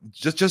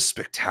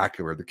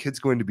spectacular. The kid's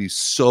going to be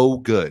so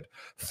good.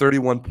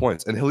 31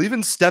 points, and he'll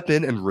even step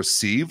in and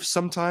receive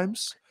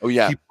sometimes. Oh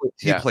yeah,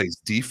 he plays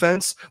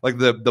defense. Like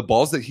the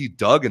balls that he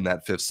dug in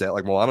that 5th set.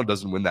 Like Milano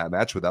doesn't win that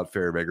match without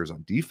Ferry Rager's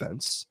on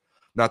defense.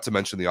 Not to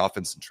mention the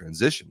offense and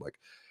transition. Like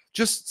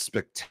just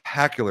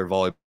spectacular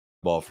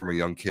volleyball from a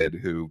young kid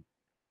who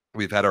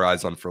we've had our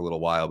eyes on for a little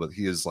while, but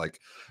he is like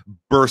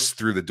burst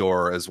through the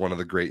door as one of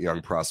the great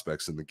young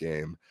prospects in the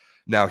game.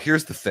 Now,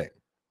 here's the thing.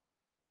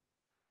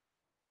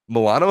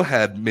 Milano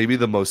had maybe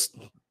the most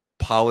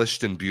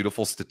polished and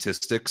beautiful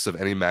statistics of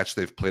any match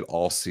they've played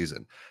all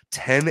season.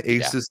 10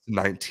 aces to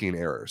 19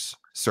 errors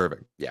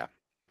serving. Yeah.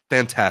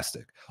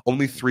 Fantastic.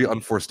 Only 3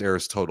 unforced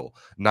errors total.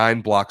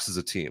 9 blocks as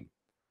a team.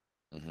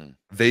 Mm-hmm.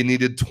 They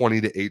needed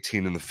 20 to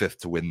 18 in the 5th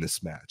to win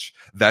this match.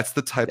 That's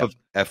the type of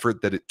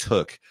effort that it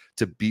took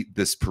to beat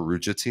this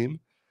Perugia team.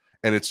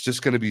 And it's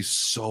just going to be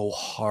so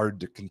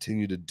hard to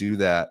continue to do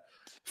that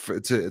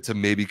to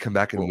maybe come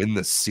back and win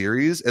the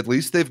series. At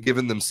least they've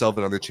given themselves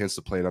another chance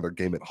to play another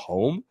game at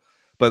home.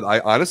 But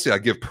I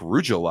give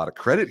Perugia a lot of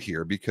credit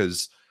here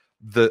because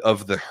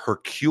of the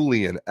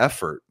Herculean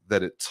effort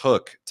that it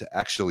took to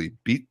actually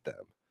beat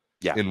them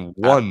in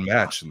one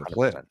match in the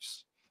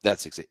playoffs.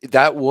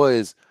 That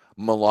was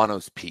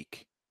Milano's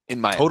peak,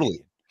 in my opinion.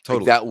 Totally.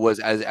 Like that was,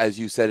 as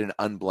you said, an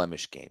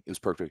unblemished game. It was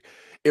perfect.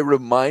 It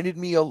reminded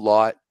me a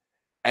lot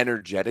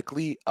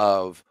energetically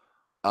of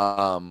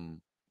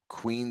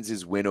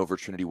Queens' win over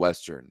Trinity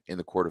Western in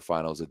the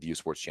quarterfinals of the U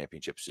Sports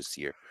Championships this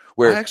year.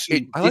 Where I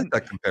like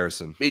that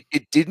comparison.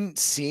 It didn't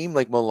seem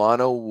like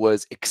Milano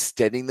was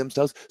extending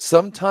themselves.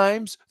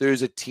 Sometimes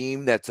there's a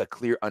team that's a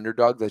clear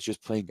underdog that's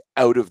just playing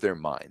out of their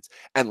minds.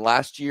 And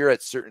last year,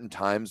 at certain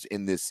times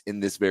in this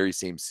very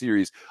same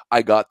series,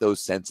 I got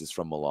those senses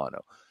from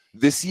Milano.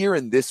 This year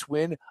in this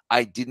win,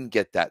 I didn't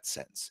get that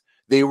sense.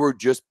 They were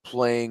just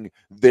playing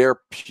their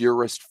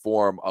purest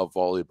form of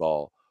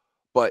volleyball.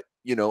 But,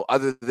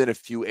 other than a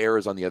few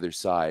errors on the other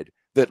side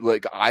that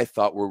like I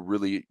thought were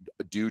really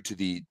due to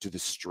the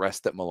stress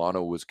that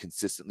Milano was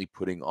consistently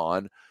putting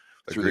on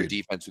through their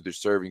defense, through their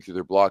serving, through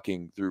their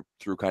blocking,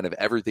 through kind of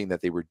everything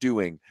that they were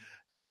doing.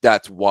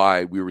 That's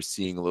why we were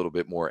seeing a little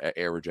bit more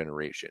error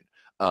generation.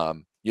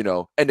 And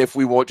if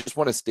we want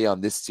to stay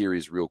on this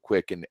series real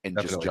quick and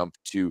just jump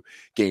to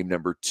game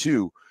number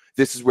 2,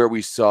 this is where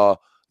we saw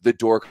the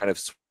door kind of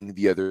swing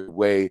the other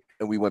way,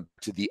 and we went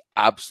to the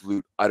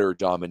absolute utter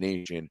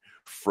domination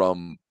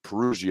from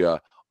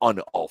Perugia on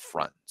all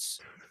fronts,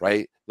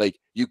 right? Like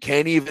you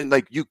can't even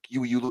like you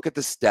look at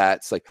the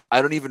stats. Like I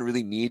don't even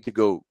really need to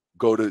go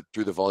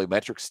through the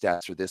volumetric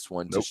stats for this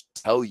one to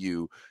tell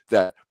you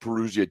that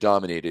Perugia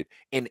dominated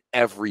in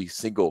every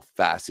single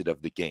facet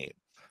of the game,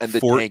 and the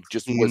tank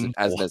just wasn't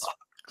as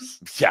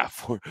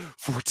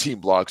 14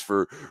 blocks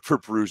for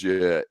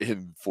Perugia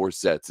in 4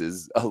 sets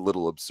is a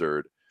little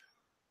absurd.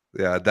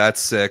 Yeah, that's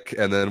sick.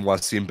 And then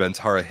Wasim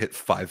Bentara hit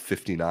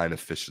 559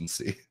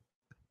 efficiency.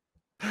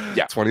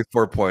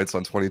 24 points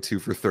on 22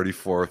 for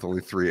 34 with only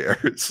 3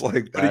 errors.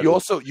 Like, but you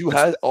also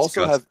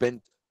have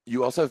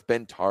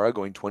Bentara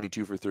going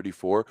 22 for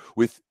 34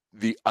 with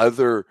the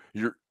other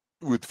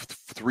with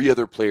three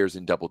other players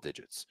in double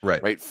digits.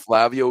 Right.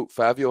 Flavio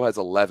has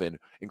 11,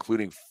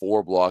 including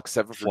 4 blocks,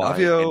 7 for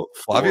 9. And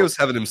Flavio's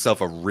having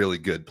himself a really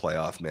good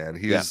playoff, man.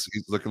 Yeah.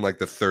 He's looking like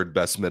the third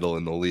best middle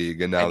in the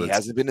league, and now he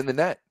hasn't been in the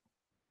net.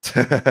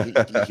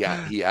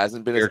 he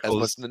hasn't been as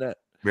much in the net.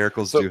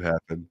 Miracles do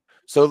happen.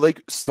 So,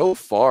 like, so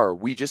far,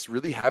 we just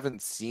really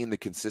haven't seen the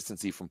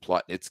consistency from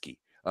Plotnitsky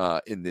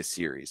in this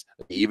series.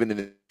 Even in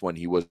this one,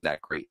 he wasn't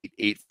that great.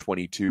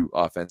 8-22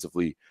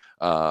 offensively.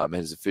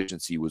 His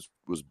efficiency was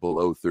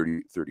below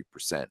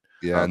 30%.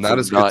 Yeah, and that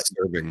is good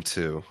serving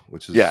too,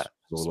 which is a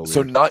little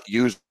so weird. not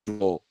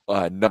usual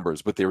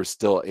numbers, but they were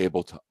still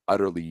able to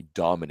utterly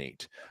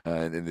dominate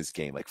in this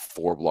game. Like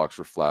 4 blocks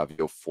for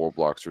Flavio, 4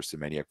 blocks for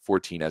Semeniuk,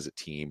 14 as a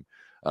team.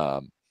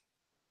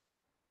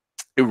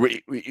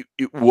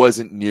 It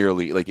wasn't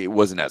nearly like it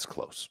wasn't as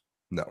close.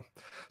 No.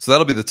 So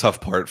that'll be the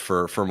tough part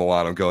for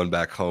Milano going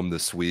back home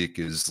this week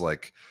is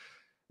like,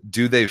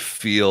 do they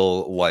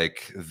feel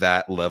like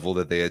that level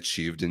that they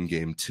achieved in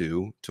game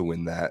 2 to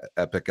win that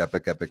epic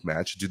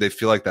match? Do they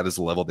feel like that is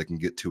a level they can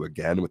get to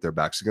again with their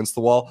backs against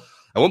the wall?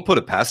 I won't put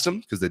it past them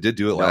because they did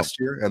do it last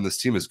year and this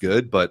team is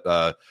good,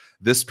 but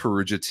this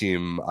Perugia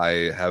team,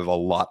 I have a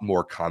lot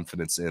more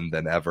confidence in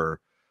than ever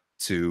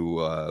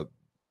to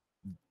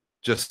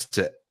just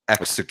to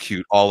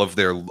execute all of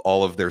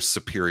their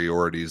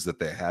superiorities that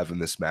they have in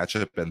this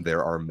matchup, and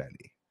there are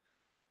many.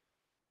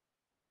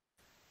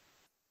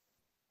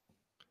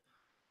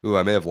 Ooh,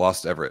 I may have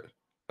lost Everett.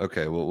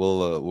 Okay,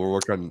 we'll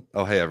work on.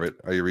 Oh, hey Everett,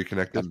 are you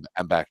reconnected?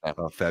 I'm back now.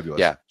 Oh, fabulous.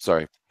 Yeah,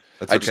 sorry.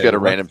 That's I just got a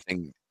random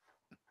thing.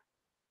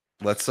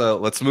 Let's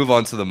move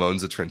on to the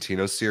Monza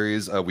Trentino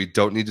series. We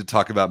don't need to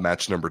talk about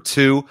match number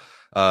 2.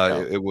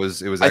 No. It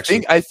was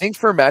actually. I think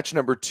for match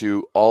number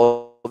 2,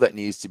 all that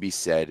needs to be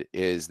said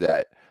is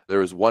that there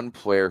was one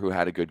player who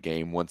had a good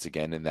game once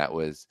again, and that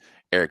was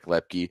Eric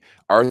Lepke.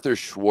 Arthur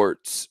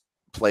Schwartz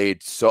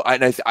played so,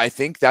 and I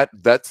think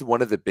that's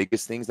one of the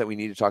biggest things that we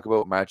need to talk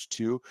about match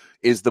 2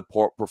 is the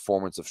poor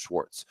performance of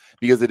Schwartz,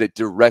 because it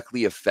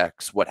directly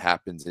affects what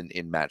happens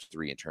in match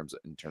 3 in terms of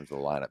the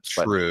lineups.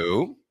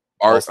 True.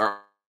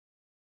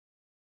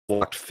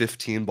 Blocked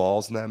 15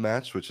 balls in that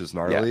match, which is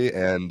gnarly,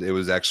 and it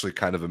was actually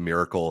kind of a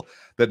miracle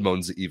that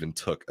Monza even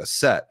took a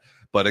set.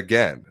 But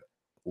again,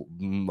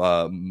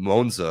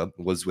 Monza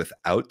was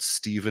without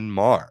Stephen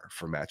Marr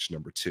for match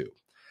number 2.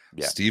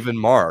 Yeah. Stephen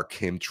Marr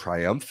came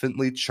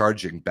triumphantly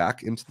charging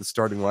back into the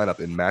starting lineup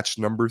in match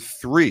number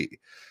 3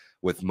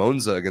 with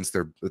Monza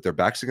with their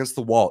backs against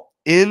the wall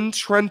in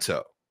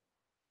Trento.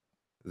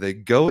 They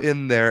go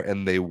in there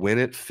and they win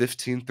it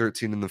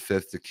 15-13 in the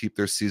 5th to keep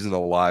their season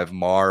alive.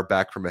 Marr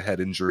back from a head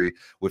injury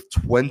with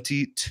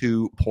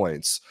 22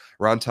 points.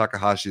 Ron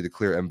Takahashi, the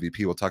clear MVP.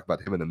 We'll talk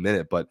about him in a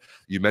minute, but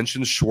you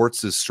mentioned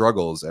Schwartz's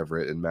struggles,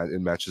 Everett,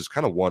 in matches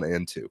kind of 1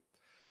 and 2.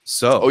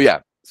 So,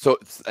 So,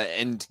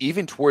 and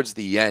even towards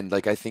the end,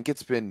 like I think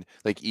it's been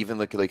like even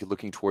like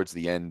looking towards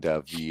the end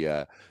of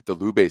the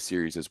Lube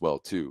series as well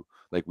too.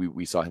 Like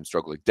we saw him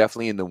struggle. Like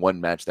definitely in the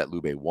one match that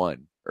Lube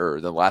won, or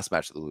the last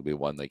match that Lube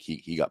won, like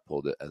he got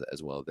pulled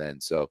as well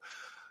then. So,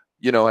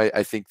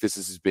 I think this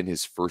has been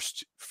his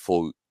first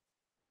full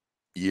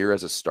year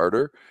as a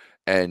starter,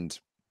 and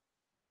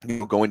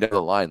going down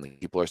the line, like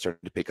people are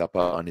starting to pick up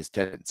on his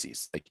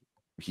tendencies. Like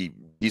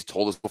he's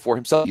told us before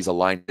himself, he's a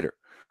line hitter,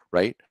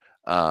 right?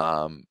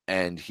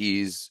 And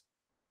he's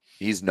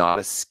not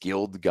a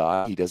skilled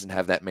guy. He doesn't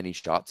have that many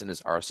shots in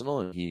his arsenal,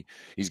 and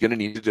he's going to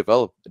need to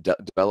develop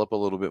a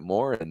little bit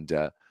more.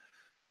 And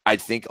I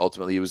think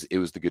ultimately it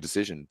was the good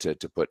decision to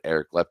put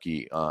Eric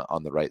Lepke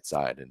on the right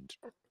side. And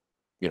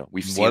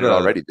we've seen it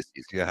already this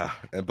season.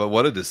 Yeah, but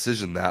what a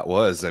decision that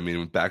was. I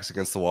mean, backs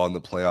against the wall in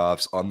the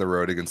playoffs, on the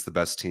road against the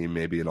best team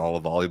maybe in all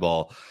of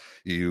volleyball.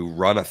 You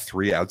run a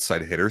 3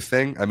 outside hitter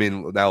thing. I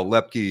mean, now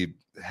Lepke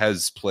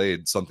has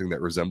played something that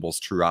resembles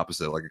true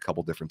opposite like a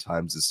couple different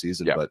times this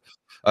season,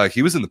 but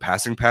he was in the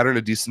passing pattern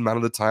a decent amount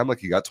of the time. Like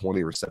he got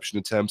 20 reception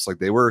attempts. Like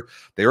they were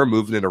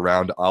moving it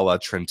around a la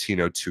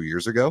Trentino 2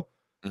 years ago,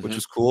 which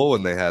was cool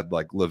when they had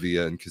like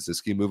Lavia and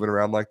Kaziski moving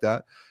around like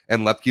that.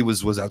 And Lepke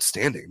was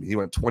outstanding. I mean, he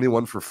went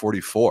 21 for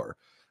 44.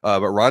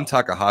 But Ron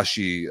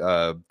Takahashi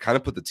kind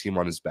of put the team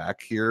on his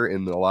back here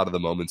in a lot of the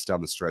moments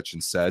down the stretch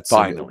and sets.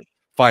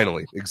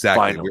 Finally,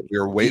 exactly. Finally. We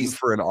were waiting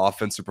for an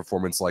offensive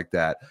performance like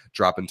that,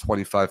 dropping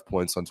 25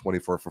 points on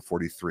 24 for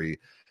 43.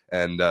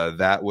 And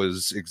that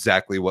was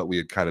exactly what we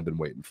had kind of been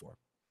waiting for.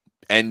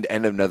 And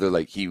another,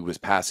 like, he was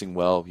passing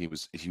well, he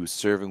was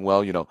serving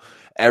well.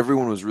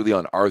 Everyone was really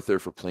on Arthur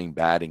for playing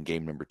bad in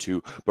game number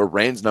 2, but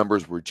Rand's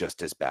numbers were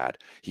just as bad.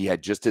 He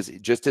had just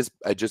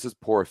as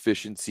poor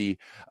efficiency.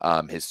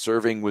 His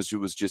serving was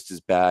just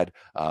as bad.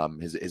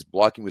 His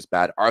blocking was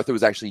bad. Arthur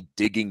was actually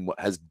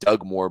has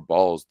dug more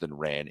balls than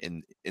Rand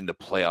in the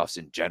playoffs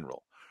in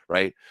general,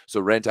 right?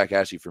 So Ran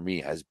Takahashi for me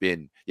has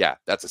been,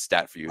 that's a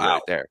stat for you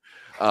right there.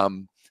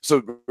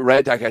 So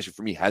Ran Takahashi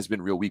for me has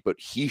been real weak, but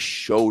he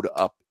showed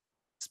up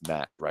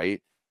match,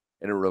 right?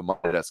 And it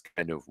reminded us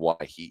kind of why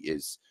he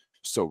is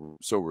so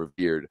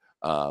revered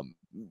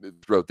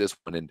throughout this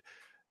one. And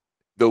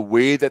the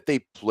way that they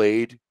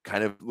played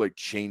kind of like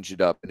changed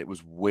it up, and it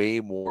was way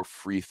more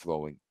free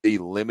throwing. They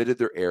limited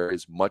their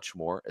areas much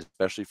more,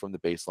 especially from the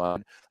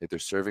baseline. Like their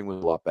serving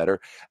was a lot better,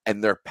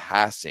 and their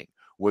passing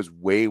was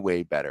way,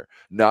 way better.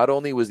 Not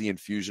only was the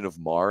infusion of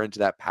Mar into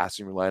that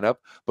passing lineup,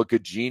 but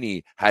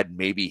Gagini had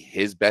maybe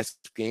his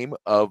best game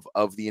of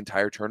the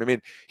entire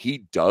tournament.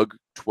 He dug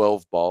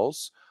 12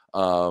 balls,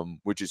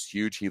 which is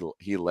huge.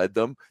 He led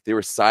them. They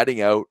were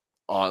siding out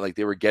on, like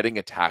they were getting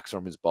attacks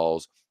from his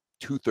balls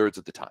 2/3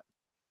 of the time.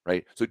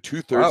 Right. So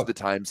 2/3 of the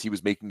times he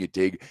was making a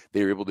dig,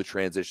 they were able to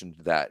transition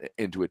to that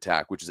into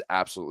attack, which is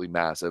absolutely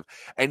massive.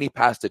 And he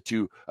passed a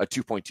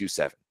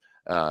 2.27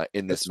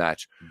 in this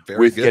match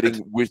with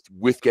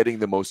getting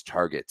the most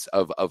targets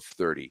of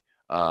 30.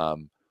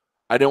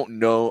 I don't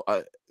know.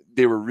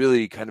 They were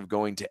really kind of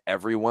going to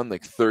everyone,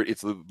 like 30.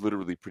 It's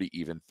literally pretty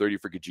even. 30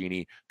 for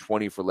Gagini,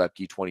 20 for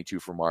Lepke, 22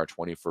 for Mar,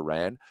 20 for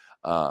Ran.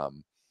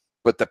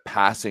 But the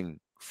passing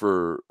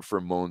for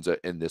Monza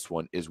in this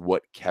one is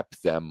what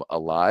kept them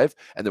alive.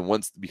 And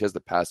then because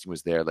the passing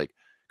was there, like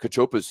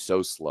Cachopa is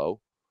so slow.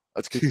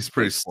 He's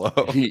pretty slow.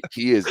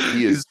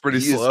 He's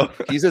pretty slow.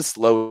 He's as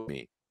slow as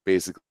me,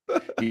 basically.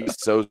 He's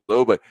so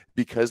slow, but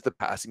because the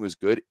passing was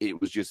good, they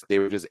were just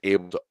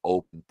able to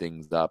open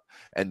things up.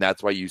 And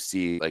that's why you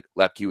see like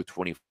Lepke with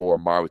 24,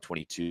 Mar with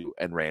 22,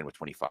 and Ran with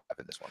 25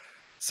 in this one.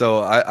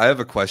 So I have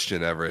a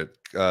question, Everett,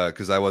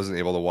 because I wasn't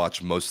able to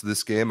watch most of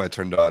this game. I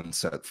turned on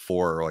set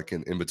 4, like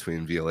in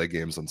between VLA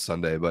games on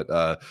Sunday. But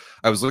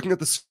I was looking at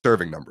the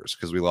serving numbers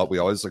because we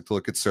always like to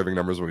look at serving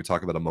numbers when we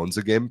talk about a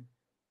Monza game.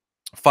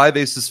 5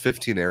 aces,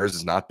 15 errors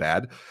is not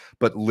bad,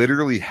 but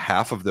literally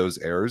half of those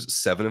errors,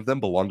 7 of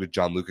them belong to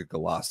Gianluca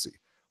Galassi,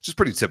 which is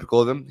pretty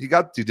typical of him. He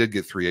did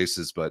get 3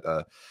 aces, but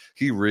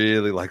he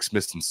really likes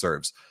missing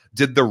serves.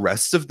 Did the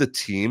rest of the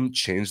team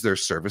change their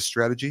service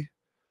strategy?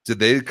 Did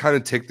they kind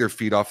of take their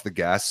feet off the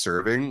gas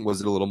serving?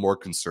 Was it a little more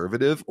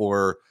conservative,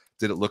 or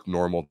did it look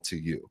normal to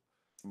you?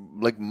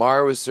 Like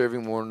Mar was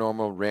serving more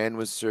normal, Rand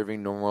was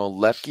serving normal,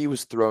 Lepke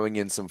was throwing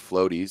in some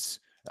floaties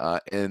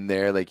in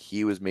there, like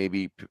he was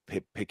maybe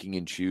picking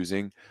and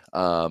choosing.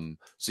 So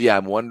yeah,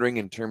 I'm wondering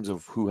in terms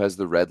of who has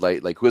the red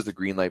light, like who has the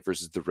green light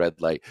versus the red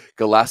light.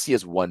 Galassi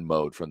has one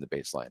mode from the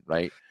baseline,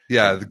 right?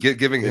 Yeah,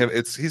 giving him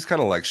he's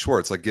kind of like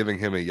Schwartz, like giving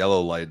him a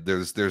yellow light.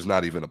 There's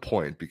not even a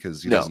point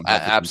because he doesn't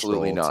have the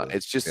absolutely not.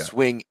 It's just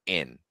swing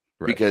in.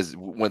 Right. Because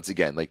once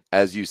again, like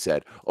as you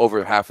said,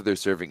 over half of their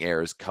serving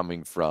errors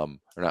coming from,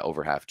 or not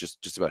over half,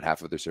 just about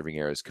half of their serving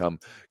errors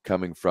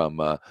coming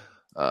from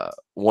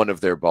one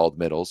of their bald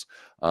middles.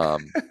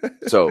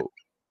 So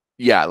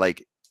yeah,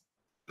 like,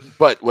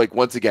 but like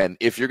once again,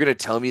 if you're gonna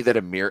tell me that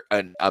a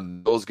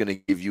middle is gonna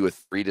give you a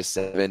 3 to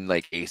 7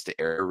 like ace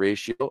to error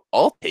ratio,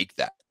 I'll take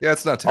that. Yeah,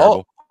 it's not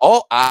terrible.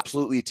 I'll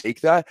absolutely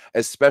take that,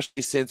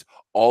 especially since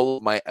all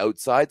of my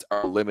outsides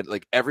are limited.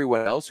 Like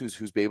everyone else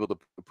who's been able to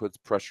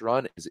put pressure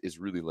on is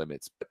really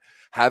limits. But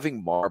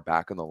having Mar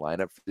back on the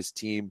lineup for this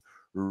team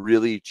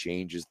really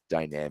changes the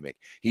dynamic.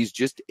 He's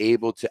just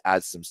able to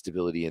add some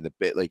stability in the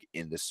bit, like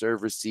in the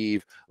serve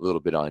receive, a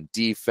little bit on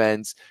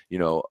defense,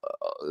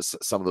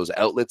 some of those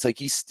outlets. Like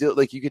he's still,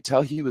 like you could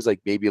tell he was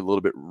like maybe a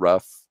little bit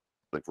rough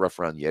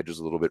around the edges,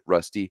 a little bit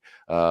rusty,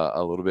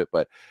 a little bit,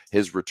 but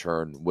his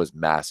return was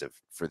massive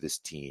for this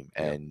team.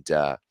 And,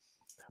 but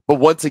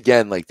once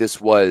again, like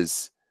this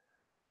was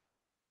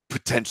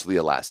potentially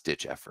a last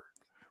ditch effort,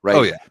 right?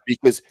 Oh yeah.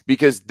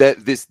 Because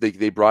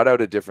they brought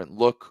out a different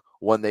look,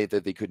 one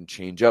that they couldn't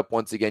change up.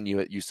 Once again,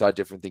 you saw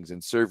different things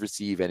in serve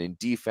receive and in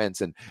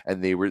defense, and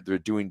they're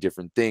doing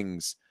different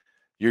things.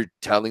 You're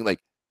telling like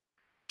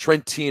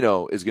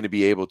Trentino is going to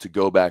be able to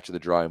go back to the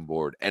drawing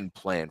board and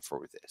plan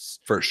for this.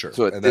 For sure.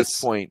 So at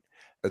this point,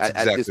 that's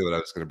exactly what I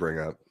was going to bring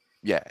up.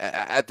 Yeah.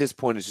 At this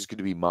point, it's just going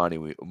to be mano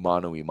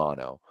y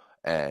mano.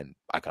 And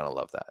I kind of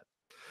love that.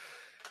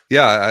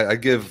 Yeah, I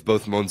give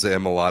both Monza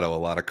and Milano a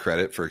lot of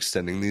credit for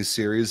extending these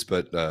series,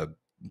 but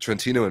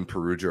Trentino and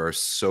Perugia are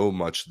so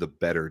much the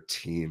better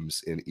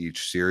teams in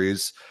each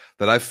series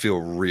that I feel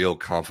real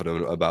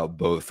confident about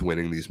both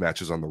winning these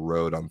matches on the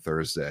road on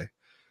Thursday.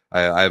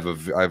 I have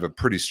a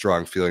pretty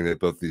strong feeling that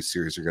both these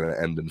series are going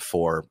to end in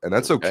 4, and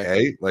that's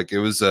okay. Like it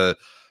was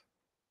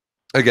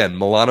again,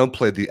 Milano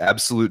played the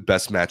absolute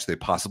best match they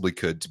possibly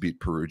could to beat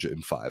Perugia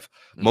in 5.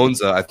 Mm-hmm.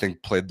 Monza, I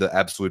think, played the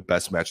absolute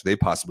best match they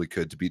possibly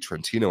could to beat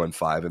Trentino in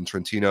 5, and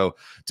Trentino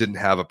didn't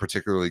have a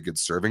particularly good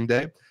serving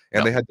day,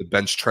 and they had to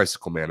bench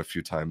Tricycle Man a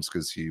few times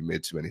because he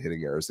made too many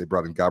hitting errors. They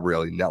brought in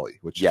Gabriele Nelli,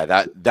 which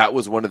that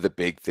was one of the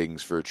big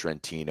things for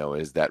Trentino,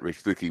 is that Rick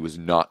was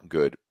not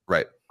good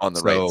on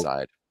the right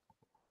side.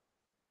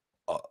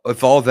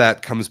 If all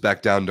that comes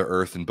back down to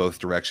earth in both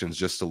directions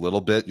just a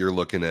little bit, you're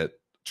looking at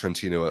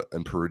Trentino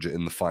and Perugia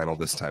in the final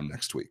this time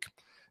next week.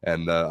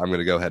 And I'm going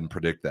to go ahead and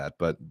predict that.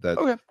 But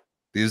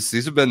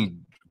these have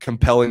been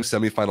compelling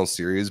semifinal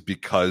series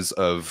because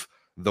of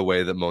the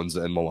way that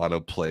Monza and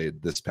Milano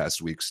played this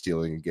past week,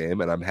 stealing a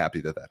game, and I'm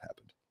happy that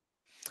happened.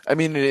 I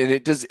mean, and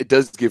it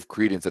does give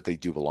credence that they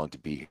do belong to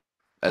be,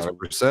 as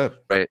 100%,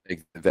 right?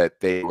 Like, that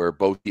they were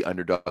both the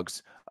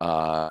underdogs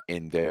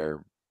in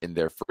their in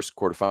their first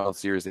quarterfinal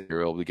series, they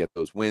were able to get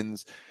those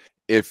wins.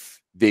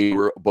 If they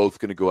were both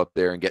going to go up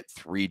there and get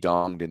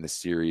 3-donged in the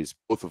series,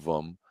 both of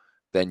them,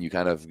 then you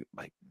kind of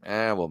like,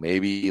 well,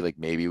 maybe it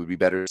would be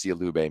better to see a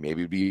Lube, maybe it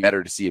would be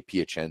better to see a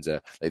Piacenza,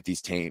 like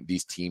these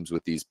teams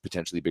with these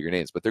potentially bigger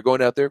names. But they're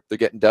going out there, they're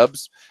getting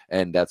dubs,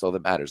 and that's all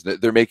that matters.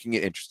 They're making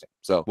it interesting.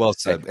 So well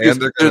said.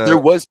 And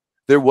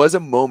there was a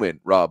moment,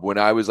 Rob, when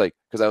I was like,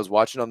 because I was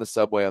watching on the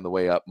subway on the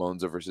way up,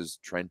 Monza versus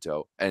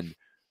Trento, and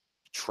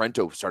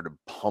Trento started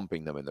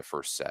pumping them in the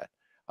first set,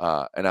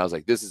 and I was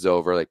like, this is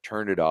over. Like,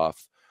 turned it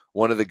off.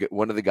 One of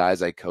the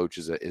guys I coach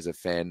is a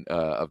fan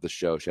of the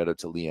show. Shout out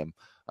to Liam.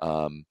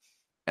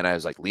 And I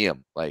was like,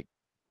 Liam, like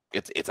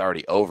it's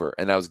already over.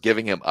 And I was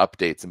giving him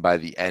updates. And by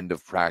the end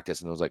of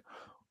practice, and I was like,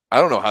 I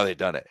don't know how they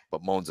done it,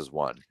 but Monza's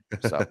won.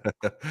 So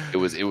it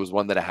was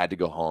one that I had to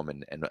go home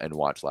and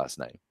watch last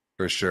night.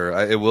 For sure.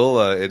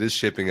 It is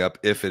shaping up,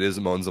 if it is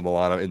Monza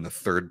Milano in the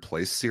third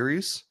place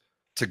series,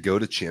 to go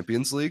to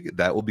Champions League.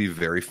 That will be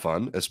very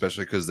fun,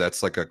 especially because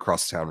that's like a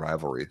crosstown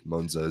rivalry.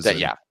 Monza is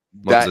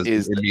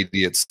an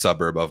immediate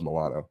suburb of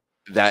Milano.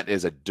 That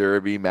is a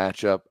derby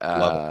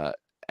matchup.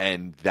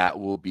 And that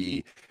will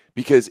be,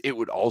 because it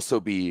would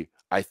also be,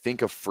 I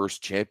think, a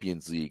first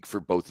Champions League for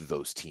both of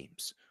those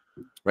teams,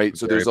 right?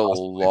 So there's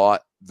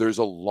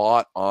a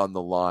lot on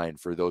the line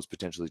for those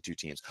potentially two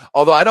teams.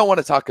 Although I don't want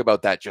to talk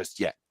about that just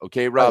yet.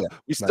 Okay, Rob,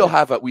 we still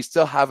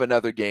have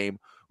another game.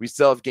 We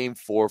still have game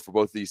 4 for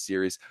both of these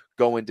series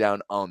going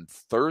down on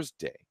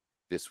Thursday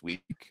this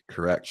week.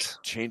 Correct.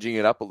 Changing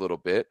it up a little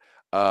bit,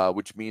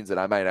 which means that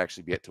I might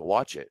actually get to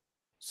watch it.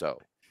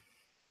 So,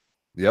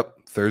 yep,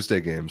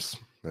 Thursday games.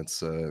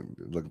 That's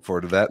looking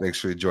forward to that. Make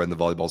sure you join the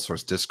Volleyball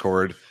Source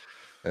Discord.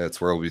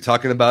 That's where we'll be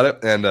talking about it.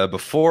 And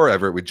before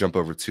Everett, we jump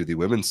over to the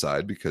women's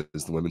side, because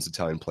the women's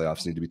Italian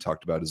playoffs need to be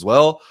talked about as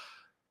well.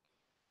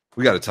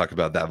 We got to talk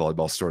about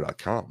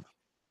thatvolleyballstore.com.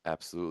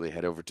 Absolutely.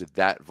 Head over to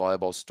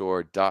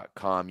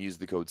thatvolleyballstore.com. Use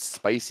the code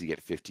SPICY,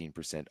 get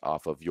 15%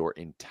 off of your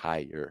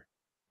entire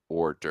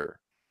order.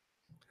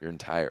 Your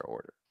entire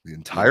order. The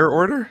entire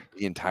order?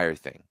 The entire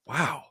thing.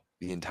 Wow.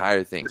 The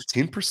entire thing.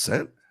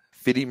 15%?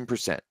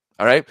 15%.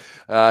 All right.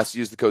 So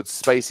use the code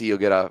SPICY. You'll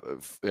get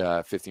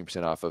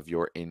 15% off of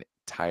your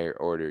entire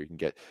order. You can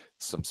get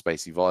some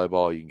spicy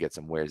volleyball. You can get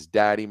some Where's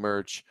Daddy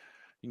merch.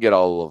 You can get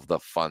all of the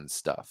fun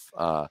stuff.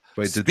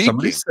 Wait, did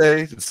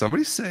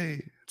somebody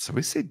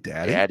say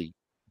Daddy?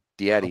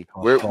 Daddy.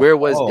 Where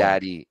was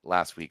Daddy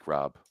last week,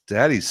 Rob?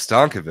 Daddy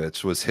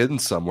Stankovic was hidden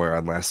somewhere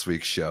on last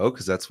week's show,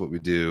 because that's what we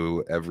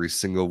do every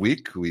single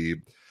week.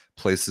 We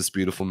place this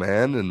beautiful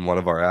man in one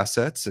of our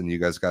assets, and you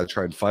guys got to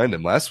try and find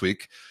him. Last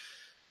week,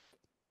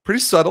 pretty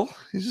subtle.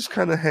 He's just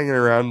kind of hanging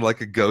around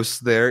like a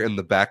ghost there in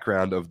the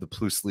background of the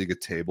PlusLiga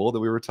table that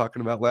we were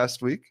talking about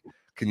last week.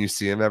 Can you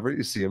see him, Everett?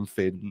 You see him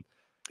fading?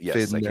 Yes,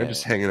 fading there,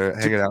 just hanging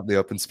out in the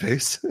open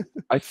space.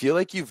 I feel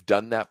like you've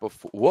done that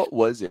before. What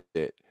was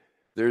it?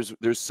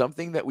 There's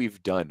something that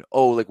we've done.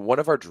 Oh, like one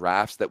of our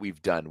drafts that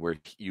we've done where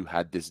you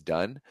had this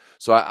done.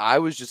 So I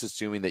was just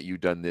assuming that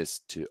you've done this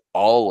to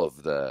all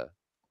of the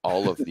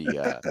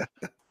the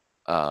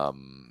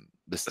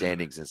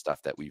standings and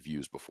stuff that we've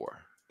used before.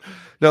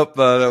 Nope,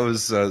 that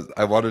was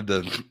I wanted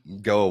to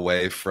go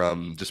away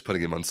from just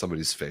putting him on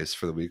somebody's face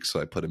for the week, so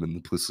I put him in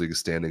the PlusLiga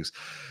standings.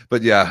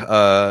 But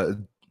yeah,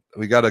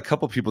 we got a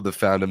couple people that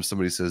found him.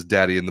 Somebody says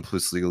Daddy in the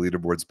PlusLiga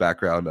leaderboards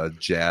background.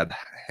 Jad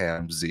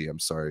Hamzy. I'm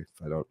sorry if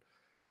I don't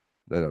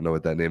know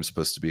what that name's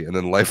supposed to be. And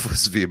then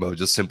Lifeless Vimo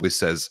just simply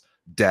says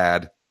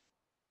Dad.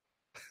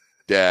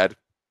 Dad.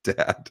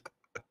 I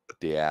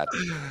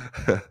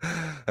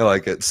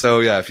like it.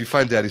 So yeah, if you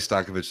find Daddy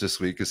Stankovic this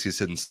week, because he's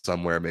hidden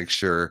somewhere, make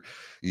sure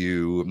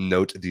you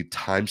note the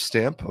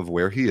timestamp of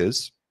where he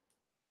is,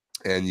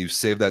 and you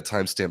save that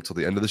timestamp till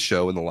the end of the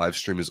show when the live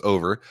stream is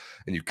over,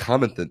 and you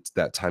comment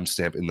that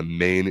timestamp in the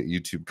main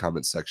YouTube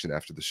comment section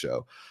after the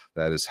show.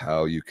 That is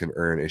how you can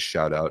earn a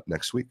shout out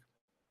next week.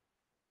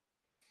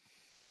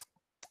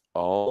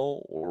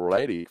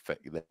 Alrighty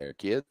there,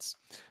 kids.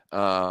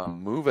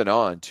 Moving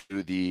on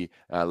to the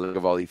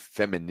Lega Volley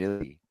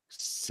Femminile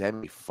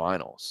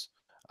semifinals.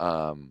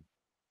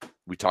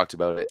 We talked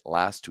about it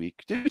last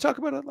week. Did we talk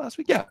about it last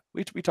week? Yeah,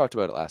 we talked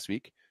about it last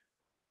week.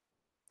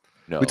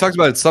 No, we talked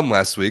about it some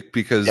last week,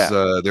 because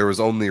there was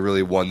only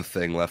really one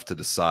thing left to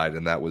decide,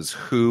 and that was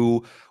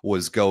who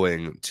was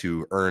going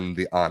to earn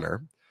the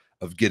honor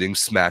of getting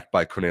smacked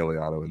by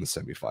Corneliano in the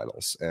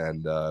semifinals.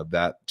 And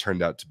that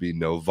turned out to be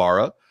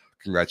Novara.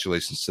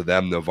 Congratulations to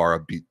them. Novara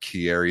beat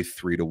Chieri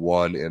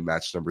 3-1 in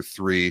match number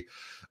 3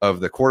 of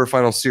the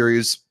quarterfinal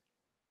series.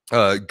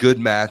 Good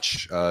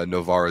match.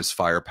 Novara's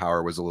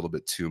firepower was a little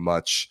bit too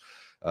much.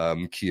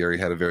 Chieri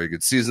had a very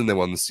good season. They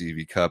won the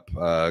CV Cup.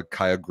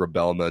 Kaya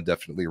Grabelna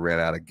definitely ran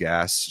out of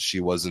gas. She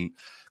wasn't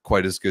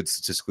quite as good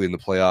statistically in the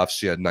playoffs.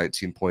 She had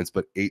 19 points,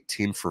 but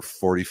 18 for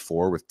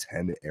 44 with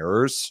 10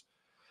 errors.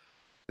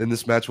 And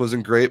this match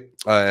wasn't great.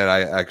 And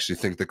I actually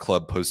think the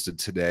club posted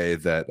today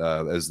that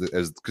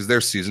because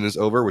their season is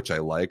over, which I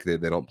like, they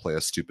don't play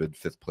a stupid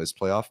 5th place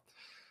playoff.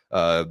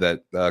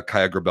 that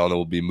Kaya Grabelna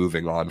will be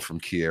moving on from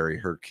Chieri.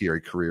 Her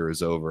Chieri career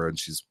is over, and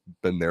she's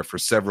been there for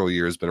several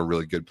years, been a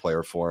really good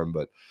player for him,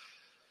 but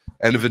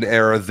end of an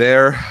era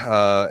there.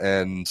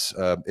 And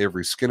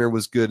Avery Skinner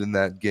was good in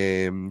that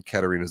game.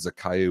 Katarina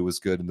Zakayu was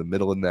good in the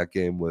middle in that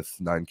game with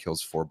 9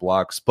 kills, 4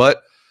 blocks.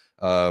 But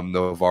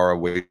Novara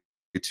way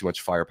too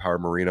much firepower.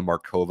 Marina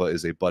Markova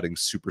is a budding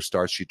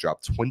superstar. She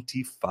dropped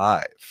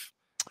 25.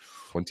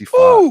 25.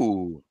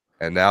 Ooh.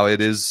 And now it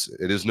is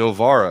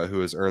Novara who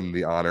has earned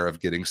the honor of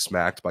getting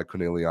smacked by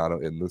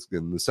Conegliano in the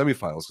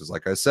semifinals. Because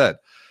like I said,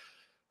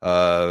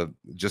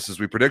 just as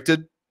we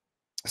predicted,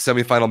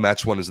 semifinal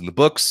match 1 is in the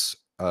books.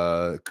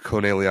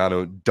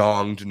 Conegliano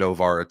donged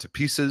Novara to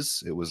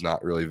pieces. It was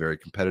not really very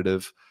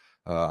competitive.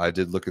 I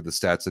did look at the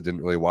stats. I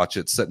didn't really watch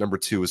it. Set number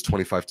 2 was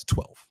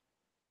 25-12.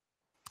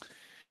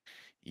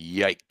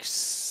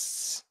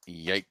 Yikes.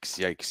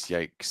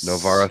 Yikes.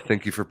 Novara,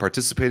 thank you for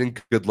participating.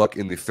 Good luck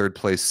in the 3rd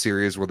place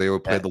series where they will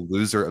play the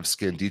loser of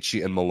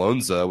Scandici and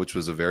Malonza, which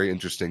was a very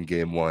interesting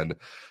game 1.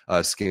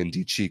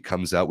 Scandici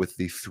comes out with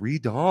the 3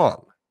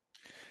 dong.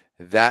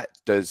 That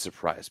does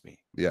surprise me.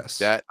 Yes.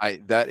 That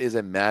is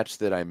a match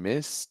that I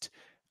missed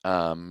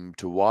to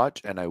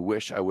watch, and I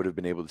wish I would have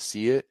been able to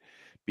see it,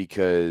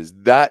 because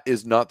that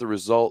is not the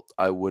result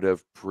I would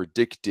have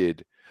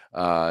predicted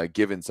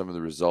given some of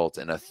the results,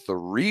 and a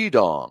 3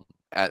 dong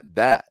at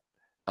that.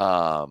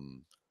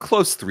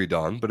 Close 3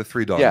 dong, but a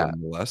 3 dong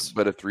nonetheless.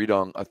 But a 3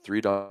 dong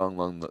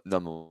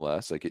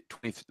nonetheless. Like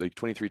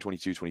 23,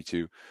 22,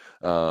 22.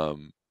 I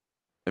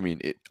mean,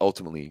 it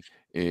ultimately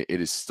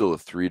it is still a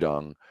 3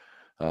 dong.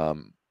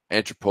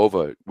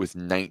 Antropova with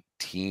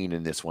 19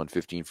 in this one,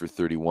 15 for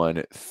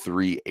 31,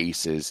 3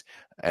 aces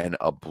and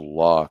a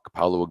block.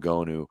 Paolo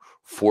Agonu,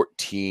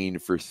 14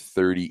 for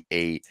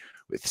 38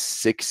 with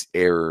 6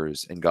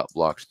 errors and got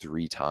blocked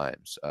 3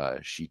 times.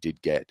 She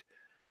did get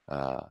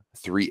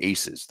 3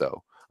 aces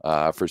though,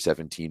 for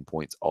 17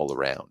 points all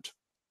around.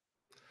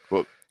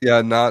 Well,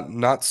 yeah,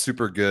 not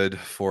super good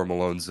for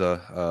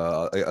Malonza,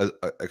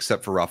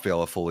 except for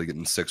Rafaela Foley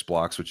getting 6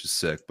 blocks, which is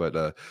sick. But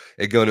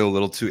Agonu a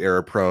little too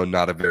error prone,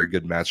 not a very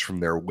good match from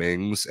their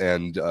wings,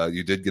 and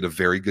you did get a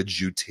very good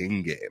Zhu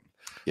Ting game.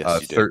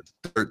 Yes, you did.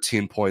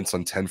 13 points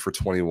on 10 for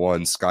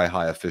 21, sky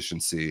high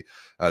efficiency.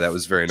 That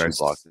was very nice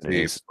to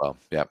see. Well,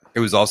 yeah. It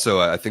was also,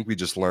 I think we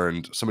just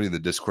learned, somebody in the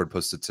Discord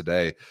posted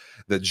today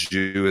that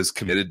Zhu is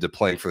committed to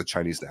playing for the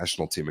Chinese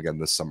national team again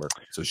this summer.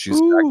 So she's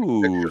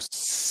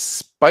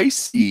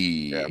spicy.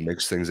 Yeah,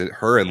 makes things.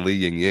 Her and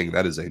Li Yingying,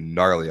 that is a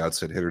gnarly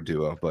outside hitter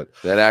duo. But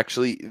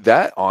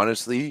that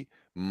honestly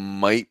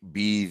might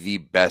be the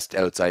best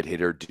outside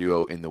hitter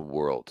duo in the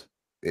world.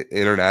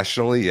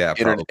 Internationally, yeah,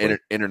 probably.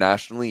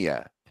 Internationally,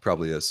 yeah,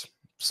 probably is.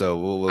 So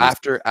we'll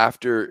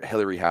after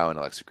Hillary Howe and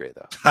Alexa Gray,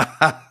 though.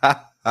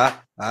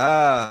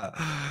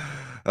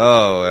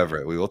 Oh,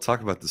 Everett, we will talk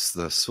about the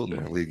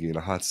Sultan League in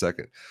a hot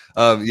second.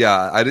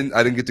 Yeah, I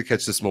didn't get to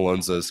catch this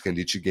Malonza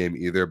Scandici game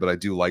either, but I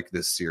do like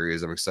this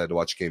series. I'm excited to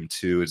watch game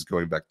 2. It's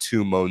going back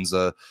to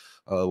Monza.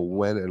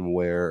 When and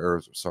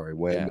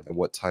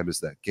what time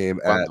is that game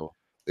at?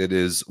 It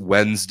is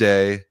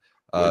Wednesday.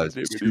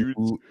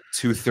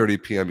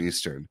 2:30 p.m.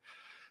 Eastern.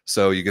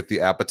 So you get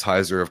the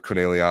appetizer of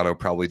Conegliano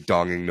probably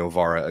donging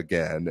Novara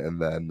again, and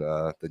then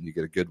you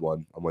get a good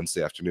one on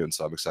Wednesday afternoon.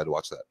 So I'm excited to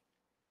watch that.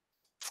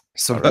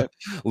 So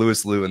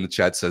Lewis Liu in the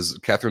chat says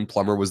Catherine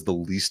Plummer was the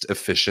least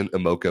efficient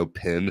Emoko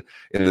pin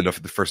in the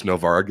first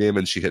Novara game,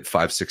 and she hit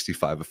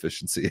 565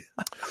 efficiency.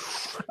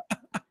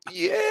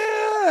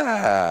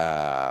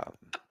 Yeah.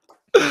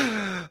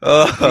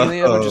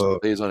 Conegliano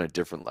just plays on a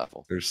different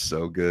level. They're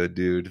so good,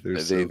 dude.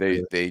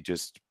 They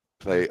just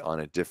play on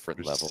a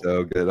different level.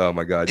 So good. Oh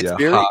my god, it's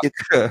yeah.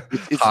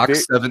 Hawk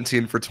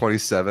 17 for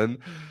 27.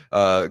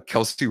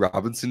 Kelsey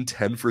Robinson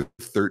 10 for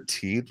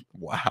 13.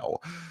 Wow.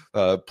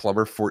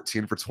 Plummer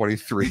 14 for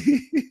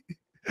 23.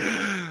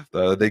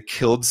 They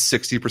killed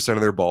 60%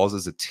 of their balls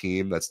as a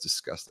team. That's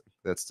disgusting.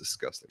 That's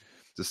disgusting.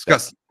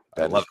 Disgusting.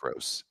 That is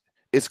gross.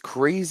 It's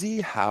crazy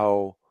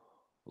how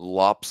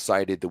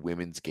lopsided the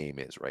women's game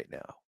is right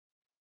now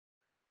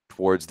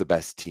towards the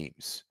best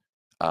teams.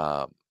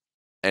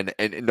 And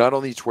not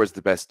only towards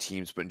the best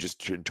teams, but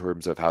just in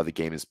terms of how the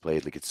game is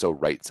played. Like, it's so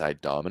right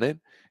side dominant.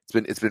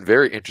 It's been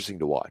very interesting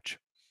to watch.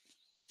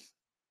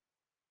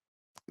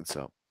 And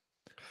so,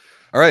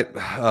 all right,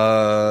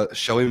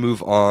 shall we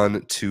move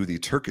on to the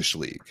Turkish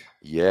league?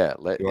 Yeah,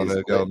 you want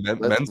to go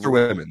men's or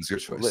women's? Your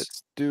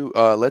choice.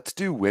 Let's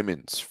do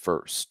women's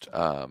first,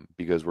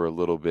 because we're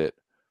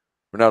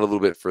not a little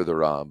bit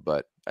further on,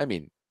 but I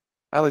mean,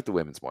 I like the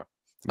women's more.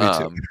 Me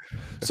too.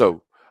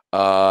 So,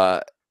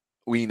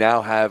 we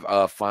now have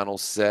a final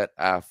set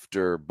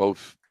after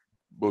both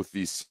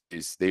these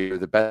series. They are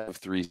the best of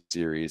 3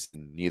 series,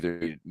 and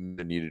neither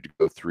needed to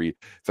go 3.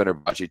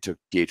 Fenerbahce took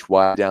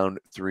DHY down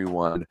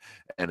 3-1,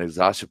 and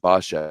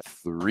Azashabasha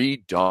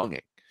 3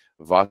 donging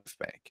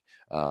Vakifbank.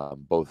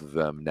 Both of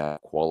them now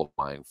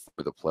qualifying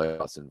for the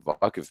playoffs, and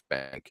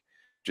Vakifbank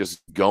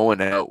just going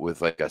out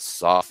with like a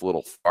soft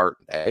little fart,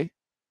 eh?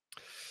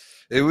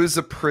 It was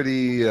a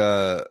pretty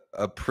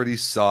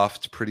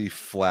soft, pretty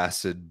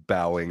flaccid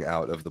bowing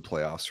out of the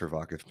playoffs for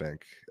Vakif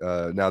Bank.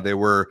 Now they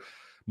were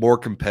more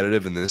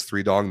competitive in this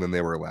three dong than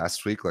they were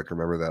last week. Like,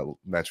 remember that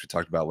match we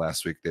talked about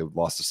last week? They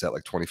lost a set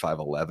like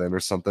 25-11 or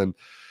something.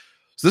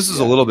 So this is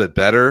a little bit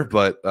better,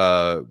 but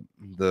the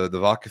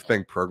Vakif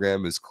Bank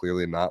program is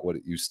clearly not what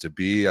it used to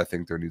be. I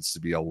think there needs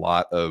to be a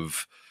lot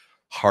of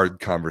hard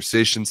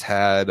conversations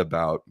had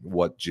about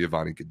what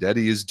Giovanni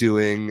Guidetti is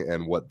doing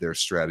and what their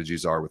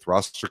strategies are with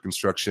roster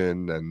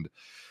construction and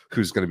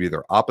who's going to be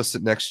their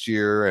opposite next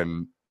year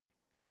and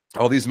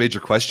all these major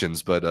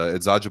questions. But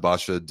Zaja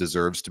Basha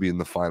deserves to be in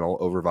the final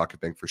over Vakif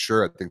Bank for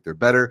sure. I think they're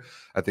better.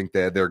 I think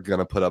they're going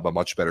to put up a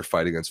much better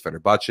fight against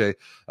Fenerbahce.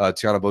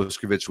 Tiana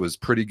Boskovic was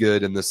pretty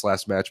good in this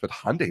last match, but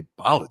Hande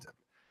Baladin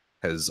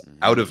has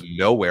out of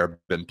nowhere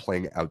been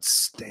playing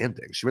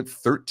outstanding. She went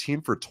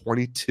 13 for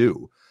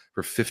 22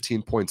 for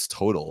 15 points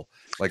total.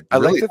 Like, I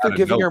really like that they're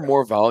giving her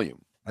more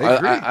volume. I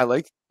agree. I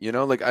like,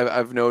 like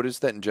I've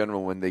noticed that in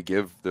general, when they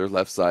give their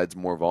left sides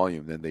more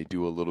volume, then they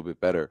do a little bit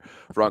better.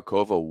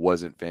 Vrankova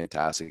wasn't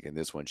fantastic in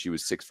this one. She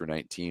was 6 for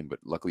 19, but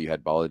luckily you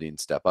had Baladin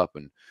step up,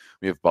 and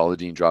we have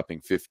Baladin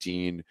dropping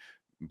 15,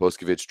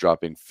 Boskovic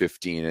dropping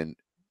 15, and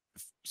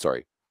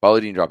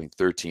Baladin dropping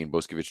 13,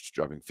 Boskovic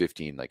dropping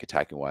 15, like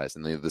attacking wise,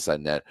 and the other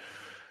side net,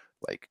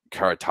 like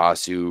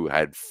Karatasu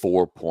had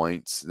 4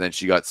 points. And then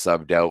she got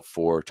subbed out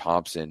for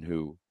Thompson,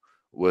 who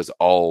was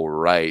all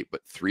right,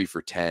 but 3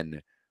 for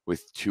 10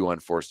 with 2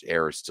 unforced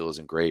errors still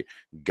isn't great.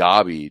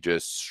 Gabi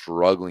just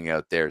struggling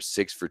out there,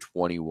 6 for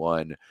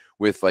 21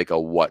 with like a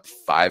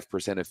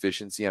 5%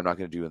 efficiency. I'm not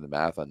going to do the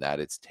math on that.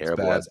 It's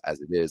terrible as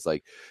it is.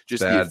 Like,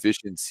 just the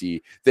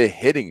efficiency, the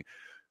hitting.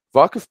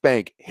 Vakif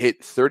Bank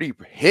hit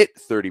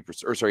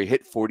 30%, or sorry,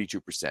 hit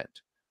 42%.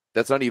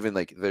 That's not even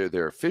like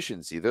their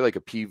efficiency. They're like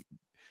a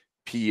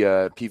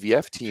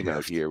PVF team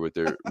out here with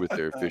their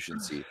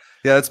efficiency.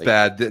 Yeah, that's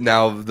bad.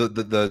 Now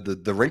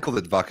the wrinkle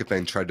that Vakif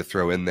Bank tried to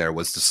throw in there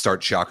was to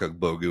start Chaka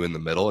Bogu in the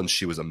middle, and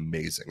she was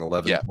amazing.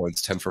 11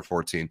 points, 10 for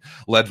 14,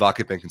 led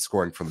Vakif Bank in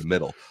scoring from the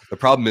middle. The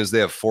problem is they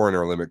have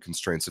foreigner limit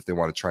constraints if they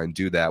want to try and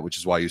do that, which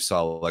is why you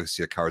saw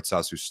Alexia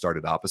Karatsasu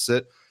started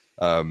opposite,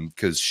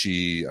 because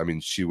she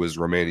was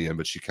Romanian,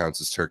 but she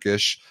counts as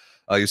Turkish.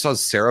 You saw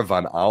Sarah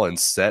Van Allen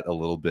set a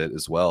little bit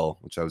as well,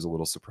 which I was a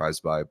little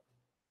surprised by.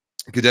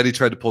 Guidetti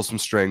tried to pull some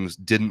strings,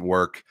 didn't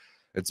work.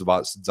 It's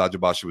about Zaja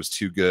Basha was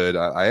too good.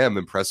 I am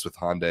impressed with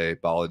Hande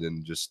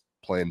Baladin just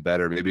playing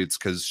better. Maybe it's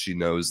because she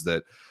knows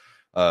that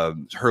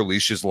her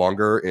leash is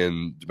longer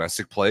in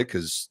domestic play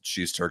because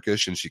she's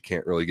Turkish and she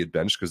can't really get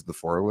benched because of the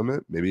foreign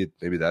limit.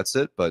 Maybe that's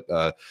it. But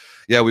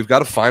yeah, we've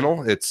got a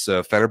final. It's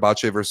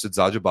Fenerbahce versus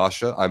Zaja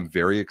Basha. I'm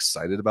very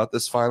excited about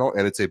this final,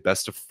 and it's a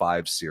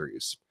best-of-5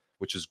 series,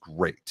 which is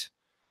great.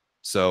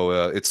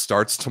 So it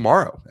starts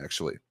tomorrow,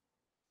 actually.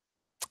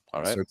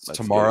 All right, so it's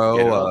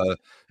tomorrow,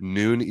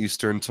 noon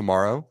Eastern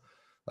tomorrow.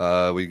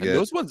 We get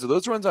those runs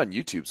on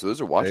YouTube, so those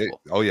are watchable.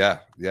 Oh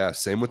yeah.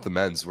 Same with the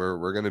men's.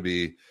 We're gonna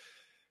be,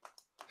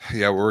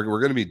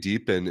 we're gonna be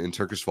deep in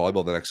Turkish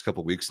volleyball the next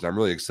couple of weeks, and I'm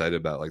really excited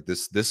about like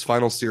this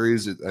final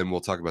series. And we'll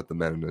talk about the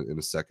men in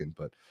a second,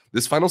 but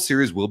this final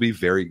series will be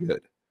very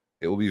good.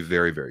 It will be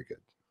very, very good.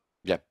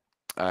 Yeah,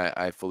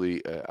 I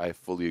fully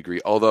agree.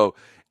 Although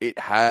it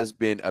has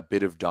been a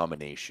bit of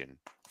domination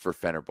for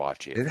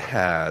Fenerbahce. It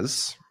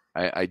has.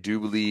 I do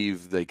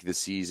believe like the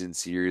season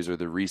series or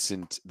the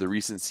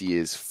recency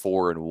is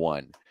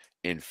 4-1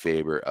 in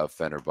favor of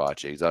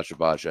Fenerbahce. Zaja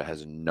Basha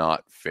has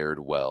not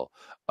fared well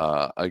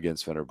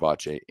against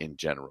Fenerbahce in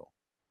general.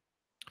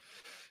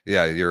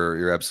 Yeah,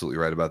 you're absolutely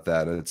right about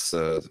that. And it's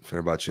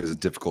Fenerbahce is a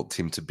difficult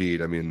team to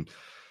beat. I mean,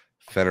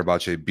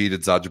 Fenerbahce beat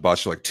Zaja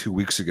Basha like 2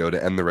 weeks ago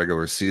to end the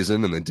regular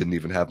season, and they didn't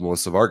even have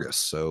Melissa Vargas.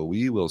 So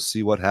we will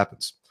see what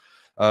happens.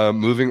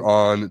 Moving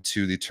on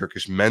to the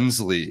Turkish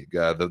men's league,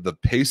 the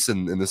pace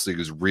in this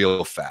league is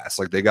real fast.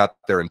 Like, they got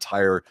their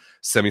entire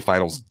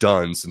semifinals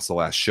done since the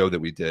last show that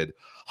we did.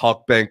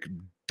 Halkbank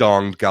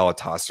donged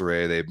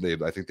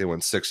Galatasaray. I think they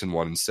went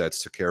 6-1 in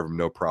sets, took care of them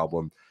no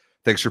problem.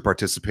 Thanks for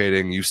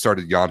participating. You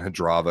started Jan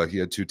Hadrava. He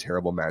had 2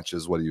 terrible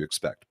matches. What do you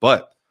expect?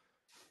 But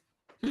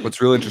what's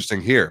real interesting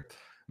here,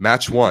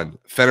 match 1,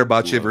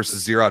 Fenerbahce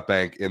versus Ziraat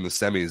Bank in the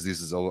semis. This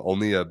is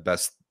only a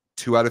best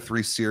 2 out of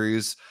 3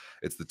 series.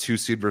 It's the 2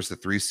 seed versus the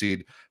 3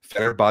 seed.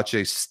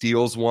 Fenerbahce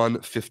steals one,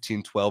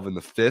 15-12 in the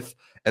 5th,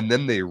 and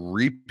then they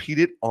repeat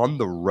it on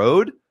the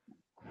road.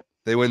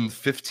 They win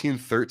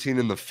 15-13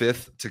 in the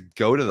 5th to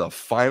go to the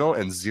final,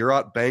 and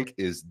Ziraat Bank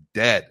is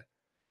dead.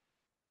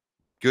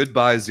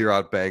 Goodbye,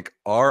 Ziraat Bank.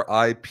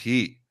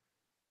 R.I.P.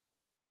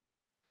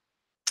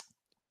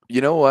 You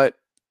know what?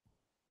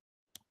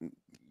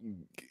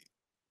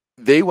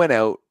 They went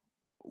out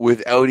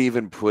without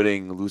even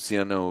putting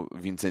Luciano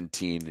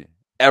Vincentin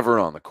ever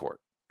on the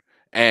court.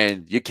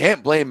 And you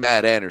can't blame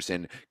Matt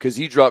Anderson because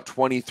he dropped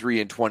 23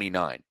 and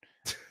 29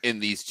 in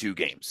these 2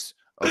 games.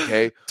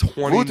 Okay,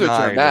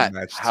 29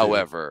 Matt,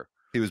 however,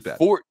 he was bad.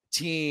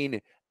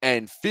 14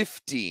 and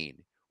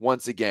 15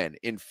 once again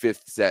in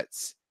 5th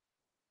sets.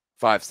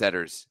 5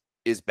 setters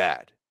is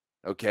bad.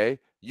 Okay,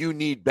 you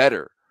need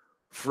better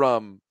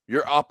from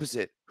your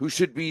opposite, who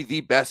should be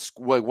the best,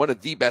 one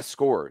of the best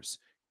scorers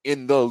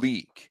in the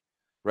league,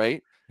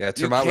 right? Yeah, You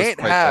Termont was can't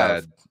quite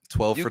have bad.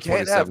 12 you for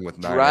can't have 27 with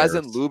 9 Drazen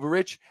errors.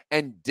 Lubaric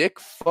and Dick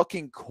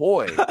fucking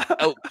Coy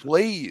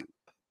outplay you.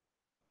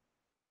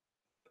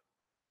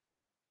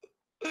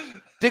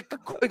 Dick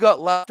Coy got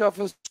laughed off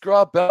of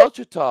Skra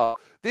Belchatov.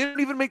 They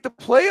didn't even make the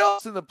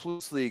playoffs in the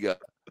PlusLiga.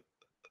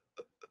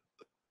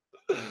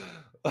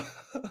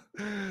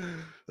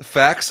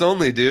 Facts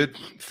only, dude.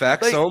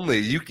 Facts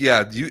only.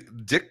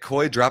 Dick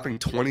Coy dropping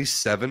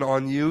 27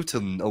 on you to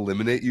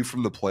eliminate you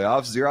from the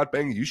playoffs. Zerot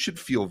Bang, you should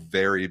feel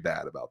very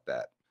bad about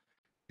that.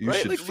 You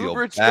should feel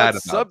Lubaric bad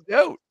got about subbed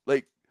out.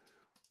 Like,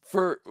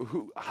 for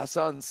who?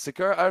 Hassan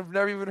Sikar? I've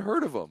never even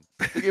heard of him.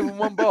 They gave him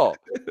one ball.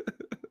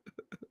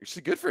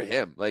 Actually, good for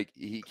him. Like,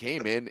 he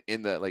came in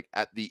the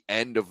at the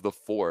end of the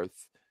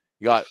fourth.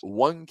 He got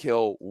 1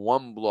 kill,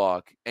 1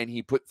 block, and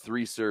he put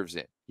 3 serves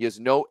in. He has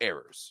no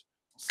errors.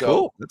 So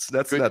cool.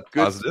 That's good, not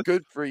positive.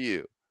 Good for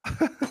you.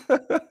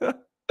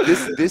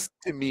 This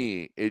to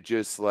me, it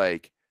just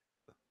like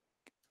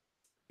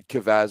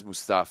Kavaz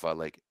Mustafa,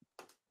 like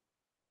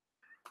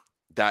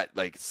that,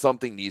 like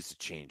something needs to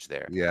change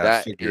there. Yeah,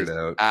 that figure it is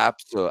out.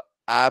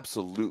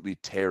 absolutely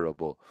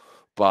terrible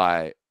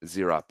by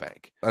Zerot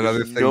Bank. Another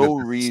There's thing no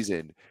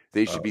reason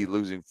they should be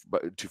losing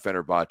to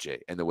Fenerbahce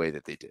in the way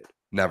that they did.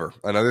 Never.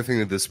 Another thing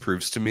that this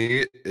proves to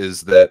me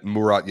is that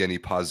Murat Yeni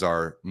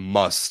Pazar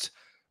must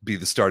be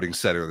the starting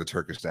setter of the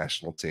Turkish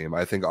national team.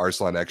 I think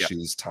Arslan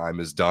Ekşi's time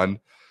is done.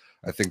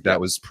 I think that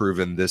was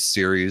proven this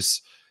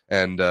series.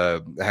 And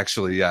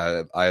actually,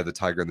 Eye of the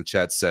Tiger in the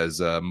chat says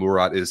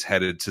Murat is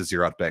headed to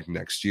Ziraat Bank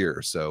next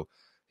year. So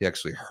he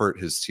actually hurt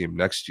his team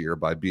next year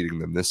by beating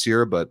them this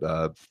year. But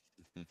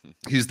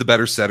he's the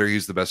better setter.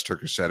 He's the best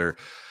Turkish setter.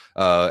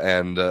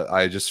 And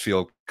I just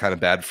feel kind of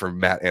bad for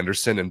Matt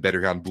Anderson and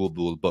Bedirhan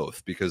Bulbul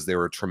both, because they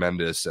were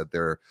tremendous at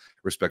their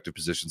respective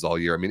positions all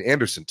year. I mean,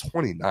 Anderson,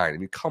 29. I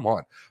mean, come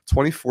on.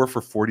 24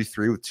 for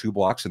 43 with 2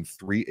 blocks and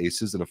 3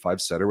 aces and a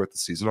 5-setter with the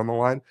season on the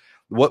line.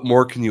 What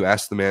more can you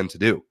ask the man to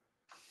do?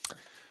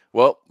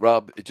 Well,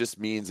 Rob, it just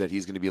means that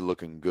he's going to be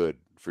looking good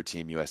for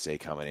Team USA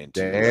coming into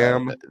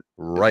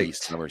the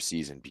summer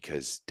season,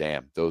 because,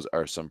 damn, those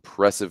are some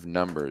impressive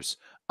numbers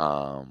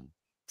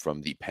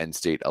from the Penn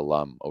State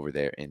alum over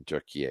there in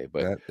Turkey.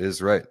 But that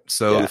is right.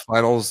 So the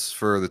finals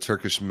for the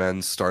Turkish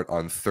men start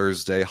on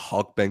Thursday.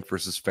 Halkbank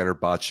versus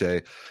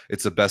Fenerbahce.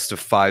 It's a best of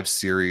 5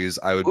 series.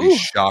 I would be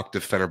shocked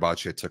if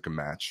Fenerbahce took a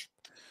match.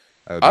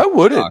 I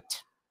wouldn't.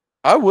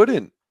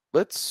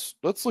 Let's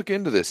look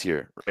into this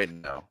here right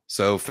now.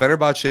 So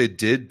Fenerbahce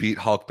did beat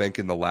Halkbank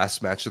in the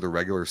last match of the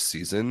regular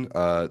season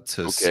to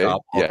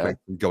stop Halkbank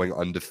from going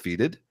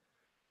undefeated,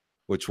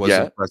 which was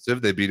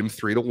impressive. They beat him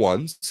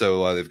 3-1,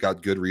 so they've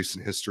got good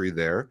recent history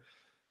there.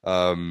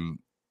 But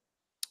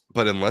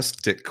unless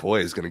Dick Coy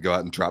is going to go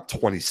out and drop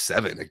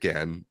 27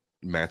 again,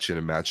 match in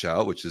and match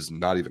out, which is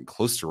not even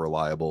close to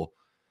reliable,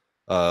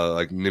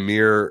 like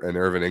Namir and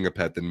Irvin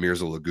Ingapet than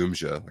Mirza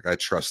Lagumja, like I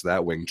trust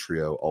that wing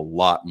trio a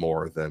lot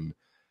more than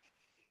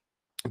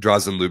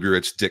Drazen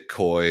Lubaric, Dick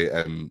Coy,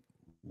 and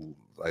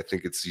I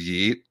think it's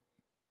Yeet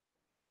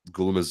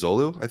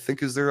Gulamazolu, I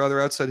think is their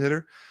other outside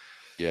hitter.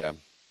 Yeah,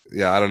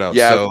 I don't know.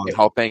 Yeah, so,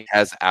 Halkbank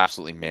has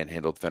absolutely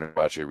manhandled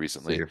Fenerbahce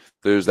recently.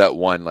 There's that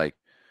one, like,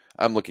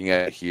 I'm looking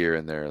at it here,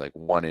 and they're like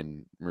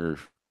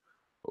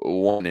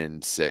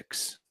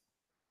 1-6.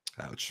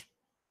 Ouch.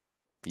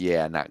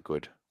 Yeah, not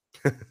good.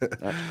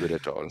 Not good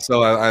at all.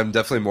 So I'm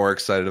definitely more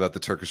excited about the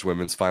Turkish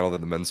women's final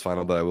than the men's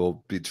final, but I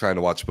will be trying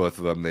to watch both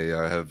of them. They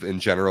have, in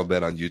general,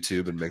 been on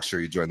YouTube, and make sure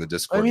you join the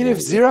Discord. I mean, if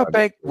Ziraat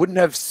Bank wouldn't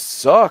have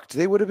sucked,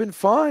 they would have been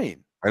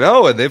fine. I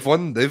know, and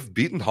they've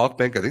beaten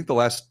Halkbank, I think, the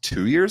last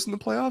 2 years in the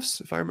playoffs,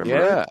 if I remember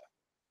right.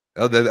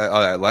 Oh,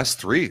 last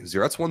 3.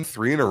 Ziraat's won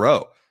 3 in a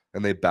row,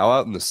 and they bow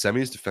out in the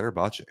semis to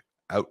Fenerbahce.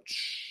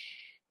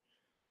 Ouch.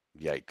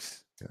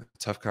 Yikes. Yeah,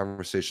 tough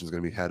conversation is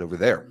going to be had over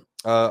there.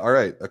 All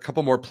right, a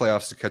couple more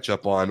playoffs to catch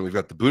up on. We've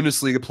got the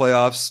Bundesliga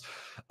playoffs.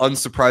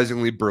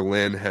 Unsurprisingly,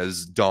 Berlin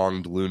has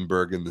donged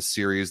Lüneburg in the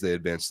series. They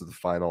advanced to the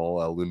final.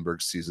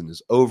 Lüneburg's season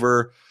is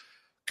over.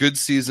 Good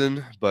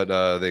season, but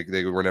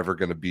they were never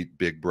going to beat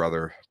Big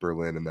Brother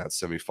Berlin in that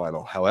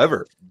semifinal.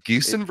 However,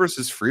 Gießen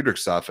versus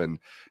Friedrichshafen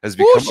has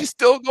become she's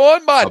still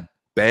going, bud. A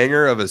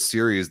banger of a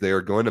series. They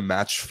are going to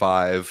match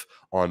 5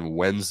 on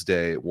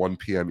Wednesday, 1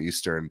 p.m.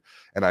 Eastern,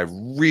 and I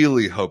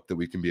really hope that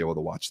we can be able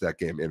to watch that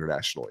game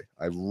internationally.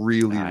 I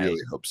really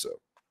hope so.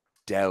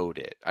 Doubt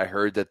it. I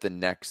heard that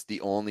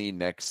the only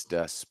next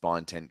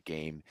spontan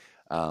game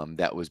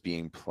that was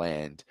being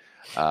planned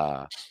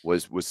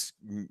was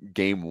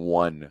game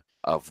 1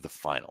 of the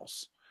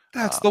finals.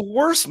 That's the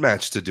worst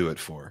match to do it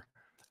for.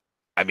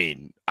 I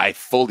mean, I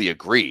fully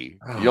agree.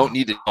 You don't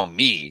need to tell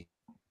me,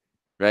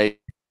 right?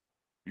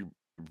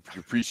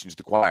 You're preaching to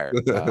the choir.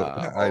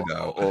 I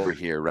know. Over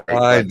here, right?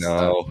 I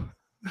know.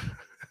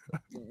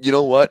 You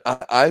know what?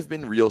 I've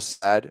been real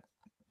sad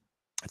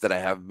that I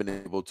haven't been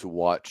able to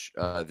watch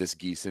this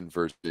Gießen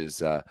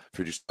versus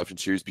Friedrichshafen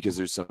series, because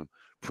there's some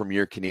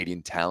premier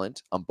Canadian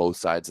talent on both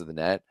sides of the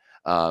net.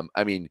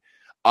 I mean,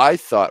 I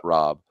thought,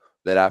 Rob,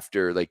 that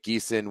after like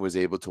Gießen was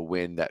able to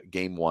win that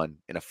game 1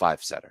 in a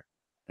 5-setter,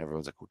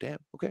 everyone's like, oh damn,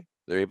 okay,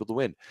 they're able to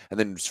win. And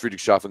then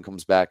Friedrichshafen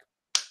comes back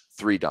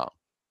 3-dong.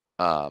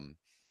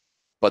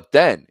 But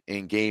then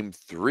in game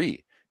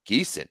 3,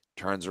 Gießen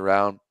turns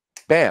around,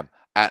 bam,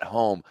 at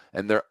home,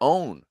 and their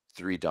own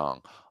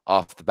 3-dong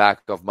off the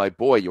back of my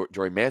boy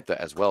Jory Mantha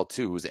as well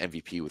too, who's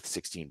MVP with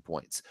 16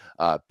 points.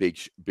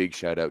 Big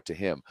shout out to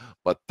him.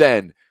 But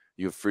then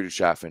you have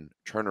Friedrichshafen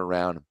turn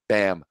around,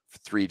 bam,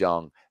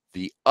 3-dong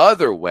the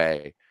other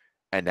way,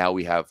 and now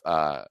we have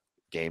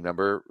game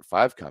number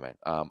 5 coming.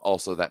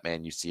 Also, that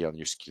man you see on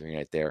your screen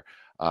right there,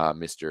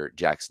 Mr.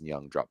 Jackson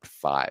Young, dropped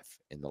 5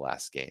 in the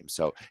last game.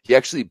 So he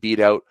actually beat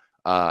out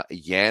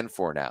Jan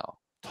Fornal,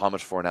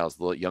 Thomas Fornal's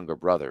little younger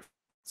brother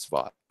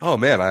spot. Oh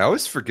man, I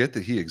always forget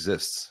that he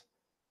exists.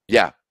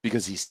 Yeah,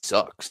 because he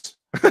sucks.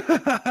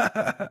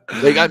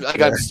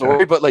 I'm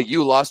sorry, but like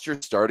you lost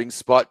your starting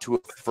spot to a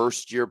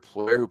first-year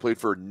player who played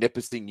for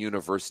Nipissing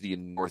University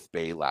in North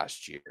Bay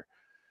last year.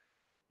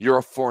 You're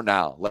a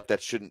Fornal. Like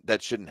that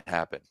shouldn't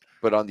happen.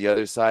 But on the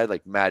other side,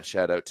 like mad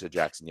shout out to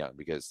Jackson Young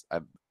because I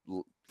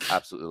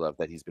absolutely love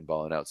that he's been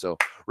balling out. So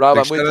Rob,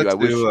 I'm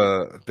with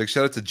you. Big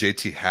shout out to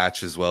JT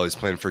Hatch as well. He's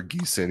playing for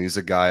Gießen. He's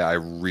a guy I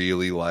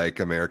really like.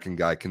 American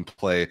guy, can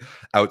play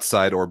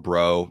outside or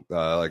bro,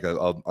 like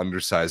a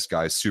undersized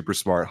guy, super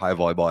smart, high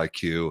volleyball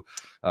IQ.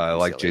 I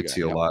like JT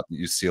guy, a lot.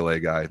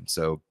 UCLA guy.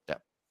 So yeah.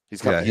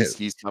 He's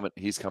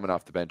coming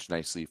off the bench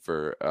nicely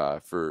for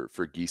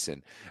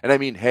Gießen. And I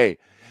mean, hey,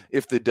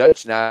 if the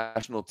Dutch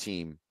national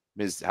team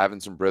is having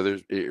some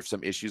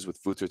issues with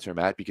Wouter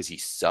Termat because he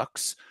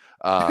sucks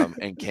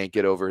and can't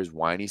get over his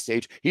whiny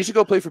stage, he should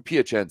go play for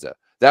Piacenza.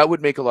 That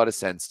would make a lot of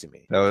sense to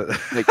me.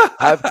 Like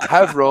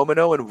have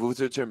Romano and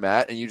Wouter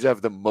Termat, and you just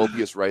have the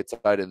mopiest right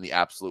side in the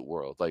absolute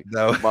world. Like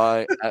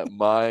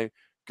my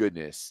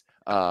goodness.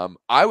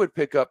 I would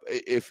pick up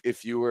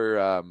if you're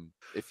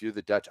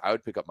the Dutch, I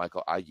would pick up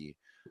Michael Agi.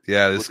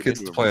 Yeah, this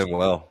kid's playing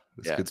well.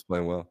 Kid's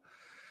playing well.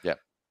 Yeah.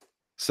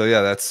 So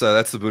yeah, that's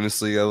the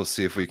Bundesliga. We'll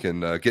see if we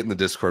can get in the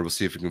Discord. We'll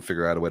see if we can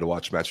figure out a way to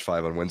watch Match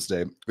 5 on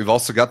Wednesday. We've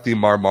also got the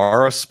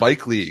Marmara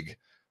Spike League.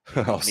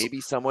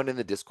 Maybe someone in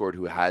the Discord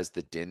who has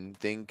the DIN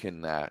thing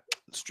can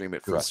stream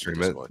it for us.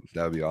 Stream it.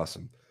 That would be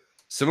awesome.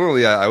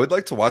 Similarly, I would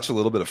like to watch a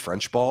little bit of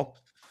French ball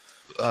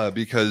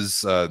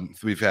because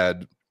we've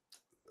had.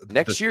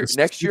 Next year,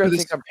 I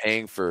think I'm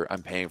paying for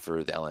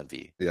the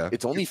LNV. Yeah,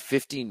 it's only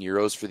 15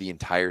 euros for the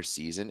entire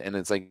season, and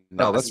it's like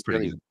that's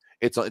pretty good.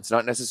 It's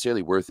not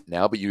necessarily worth it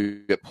now, but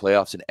you get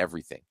playoffs and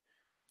everything.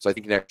 So I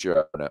think next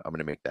year I'm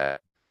gonna make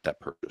that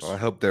purchase. Well, I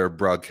hope their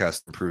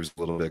broadcast improves a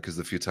little bit because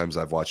the few times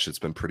I've watched it's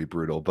been pretty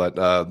brutal. But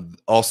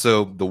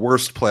also the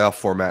worst playoff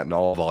format in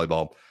all of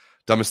volleyball,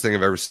 dumbest thing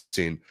I've ever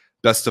seen.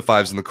 Best of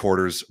 5s in the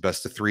quarters,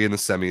 best of 3 in the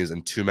semis,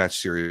 and 2-match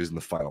series in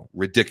the final.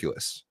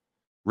 Ridiculous.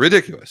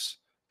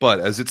 But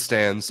as it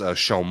stands,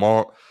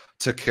 Chaumont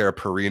took care of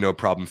Perino,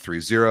 problem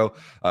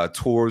 3-0.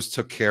 Tours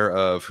took care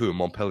of who?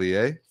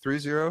 Montpellier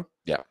 3-0?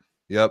 Yeah.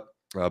 Yep.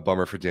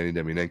 Bummer for Danny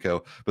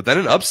Deminenko. But then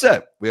an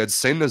upset. We had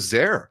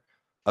Saint-Nazaire,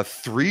 a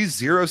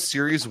 3-0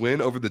 series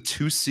win over the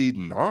 2-seed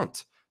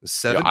Nantes.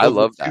 I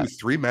love that.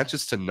 3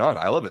 matches to none.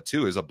 I love it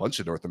too. There's a bunch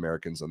of North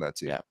Americans on that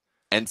team. Yeah.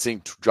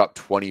 Ensing dropped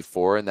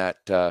 24 in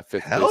that 5th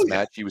place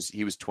match.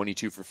 He was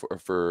 22 for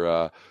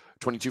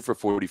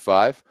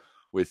 45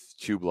 with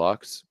 2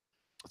 blocks.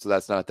 So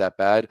that's not that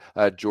bad.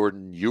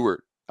 Jordan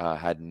Ewart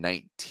had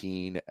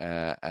 19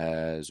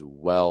 as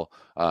well.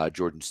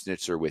 Jordan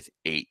Snitzer with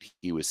 8.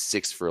 He was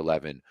 6 for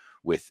 11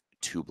 with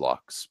 2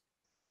 blocks.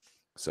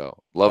 So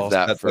love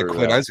that for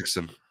Quinn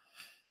Isaacson.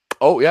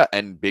 Oh yeah,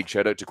 and big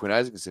shout out to Quinn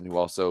Isaacson who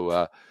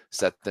also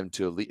set them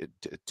to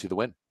the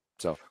win.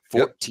 So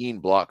 14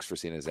 blocks for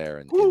Saint Nazaire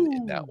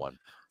in that one.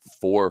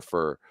 4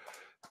 for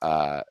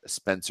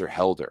Spencer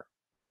Helder.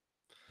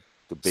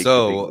 The big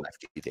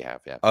lefty they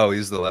have, yeah. Oh,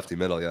 he's the lefty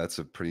middle. Yeah, that's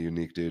a pretty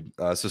unique dude.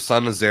 So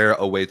Saint-Nazaire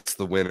awaits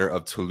the winner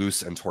of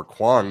Toulouse and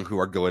Tourcoing, who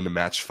are going to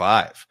match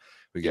 5.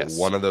 We get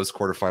one of those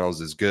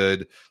quarterfinals is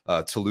good.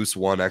 Toulouse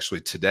won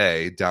actually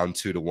today, down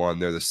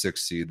 2-1. They're the 6th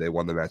seed. They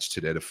won the match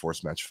today to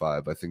force match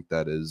 5. I think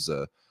that is,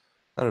 I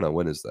don't know,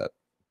 when is that?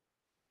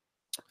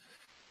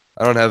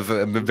 I don't have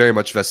very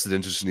much vested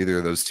interest in either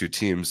of those two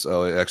teams.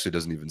 Oh, it actually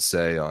doesn't even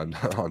say on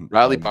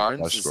Riley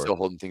Barnes is still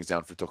holding things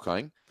down for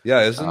Tourcoing.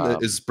 Yeah,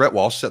 is Brett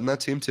Walsh setting that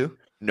team too?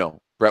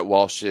 No, Brett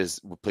Walsh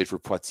played for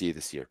Poitiers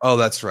this year. Oh,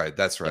 that's right.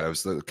 Yeah. I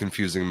was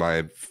confusing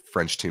my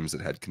French teams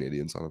that had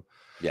Canadians on them.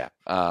 Yeah.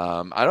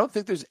 I don't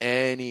think there's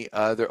any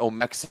other. Oh,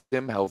 Maxime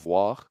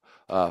Hervois.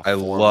 I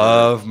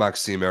love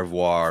Maxime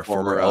Hervois,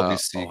 former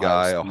LBC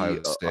guy,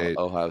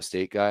 Ohio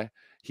State guy.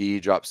 He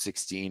dropped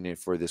 16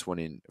 for this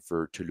one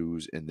for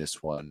Toulouse in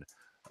this one.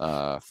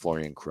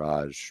 Florian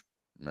Kraj.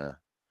 Nah.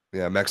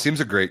 Yeah, Maxime's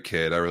a great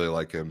kid. I really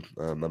like him.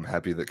 I'm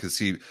happy that because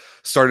he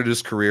started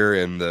his career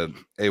in the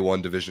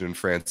A1 division in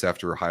France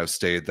after Ohio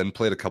State, then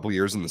played a couple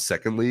years in the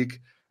second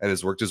league and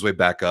has worked his way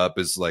back up.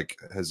 Has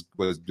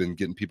been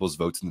getting people's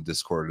votes in the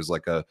Discord as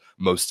like a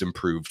most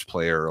improved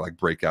player, like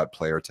breakout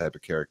player type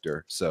of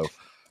character. So,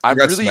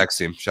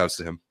 Maxime, shouts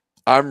to him.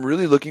 I'm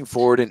really looking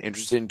forward and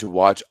interested to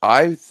watch.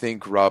 I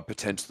think, Rob,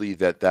 potentially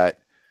that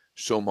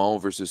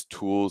Chaumont versus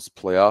Toulouse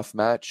playoff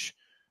match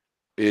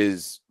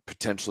is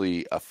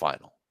potentially a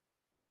final.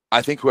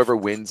 I think whoever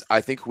wins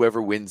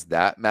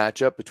that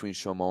matchup between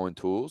Chaumont and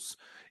Toulouse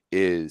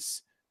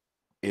is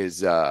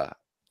going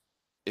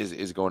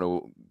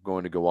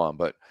to go on.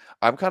 But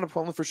I'm kind of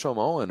pulling for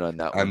Chaumont on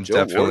that one. I'm Joe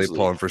definitely Worsley.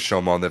 pulling for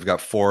Chaumont. They've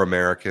got 4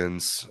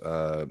 Americans,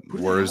 the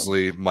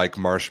Worsley, Mike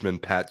Marshman,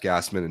 Pat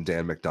Gassman, and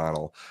Dan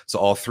McDonnell. So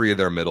all 3 of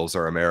their middles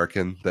are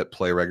American that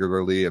play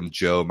regularly, and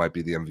Joe might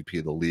be the MVP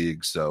of the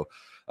league. So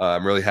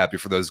I'm really happy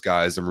for those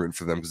guys. I'm rooting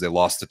for them because they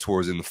lost to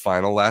Tours in the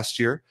final last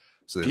year.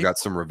 So they've got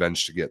some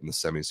revenge to get in the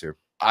semis here.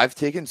 I've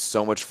taken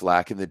so much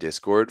flack in the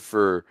Discord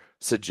for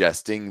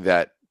suggesting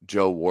that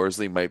Joe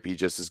Worsley might be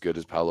just as good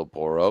as Paolo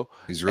Porro.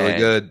 He's really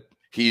good.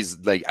 He's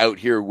like out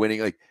here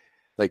winning.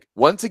 Like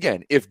once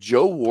again, if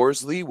Joe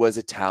Worsley was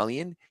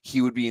Italian, he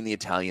would be in the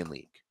Italian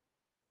league.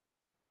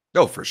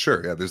 Oh, for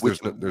sure. Yeah, there's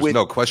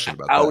no question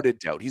about that. Without a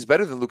doubt. He's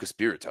better than Luca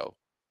Spirito.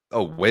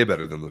 Oh, way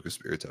better than Luca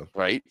Spirito.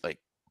 Right? Like,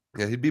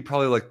 yeah, he'd be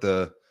probably like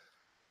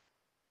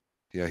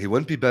he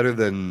wouldn't be better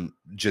than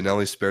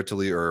Ginelli,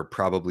 Spertoli, or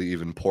probably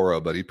even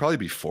Porro, but he'd probably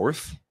be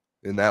 4th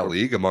in that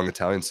league among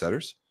Italian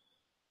setters.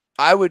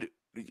 I would,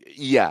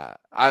 yeah.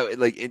 I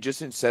like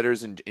just in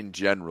setters in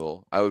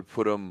general, I would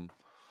put him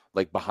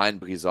like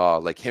behind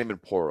Brizard, like him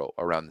and Porro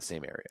around the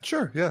same area.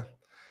 Sure, yeah.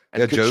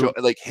 And Joe,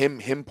 like him,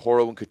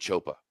 Porro, and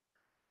Cachopa.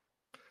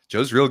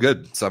 Joe's real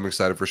good, so I'm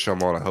excited for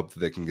Chaumont. I hope that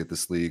they can get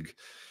this league,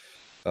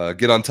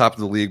 get on top of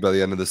the league by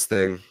the end of this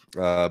thing.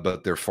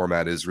 But their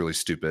format is really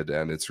stupid,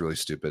 and it's really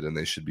stupid, and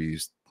they should be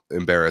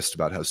embarrassed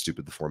about how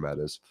stupid the format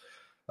is.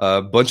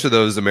 A bunch of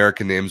those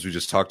American names we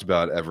just talked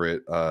about,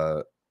 Everett,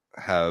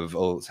 have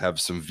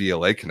some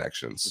VLA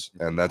connections,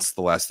 and that's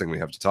the last thing we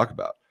have to talk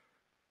about.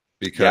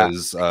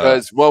 Because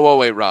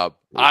wait, Rob,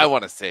 I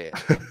want to say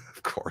it.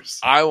 Of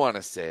course, I want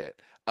to say it.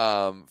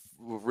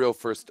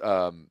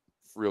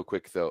 Real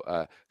quick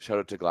though, shout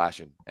out to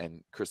Glashan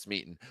and Chris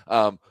Meaton.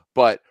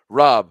 But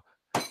Rob,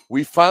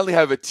 we finally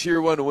have a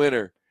tier 1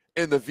 winner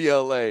in the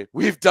VLA.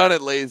 We've done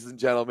it, ladies and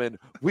gentlemen.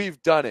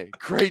 We've done it.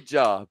 Great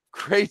job,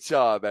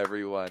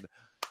 everyone.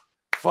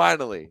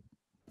 Finally,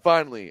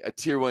 a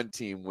tier 1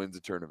 team wins a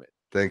tournament.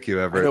 Thank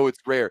you, Everett. I know it's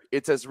rare.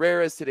 It's as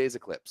rare as today's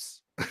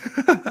eclipse.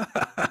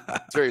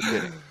 It's very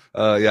fitting.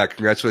 Yeah,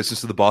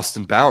 congratulations to the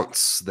Boston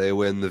Bounce. They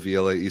win the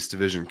VLA East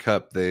Division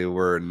Cup. They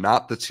were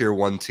not the tier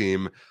 1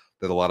 team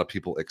that a lot of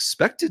people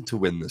expected to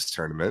win this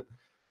tournament,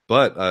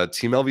 but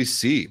Team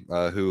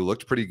LVC, who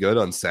looked pretty good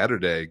on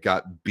Saturday,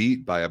 got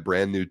beat by a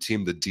brand new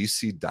team, the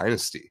DC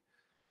Dynasty.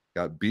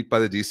 Got beat by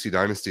the DC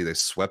Dynasty. They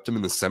swept them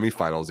in the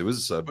semifinals. It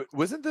was but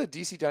wasn't the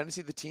DC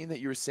Dynasty the team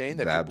that you were saying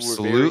that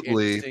absolutely people were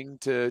very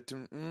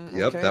interesting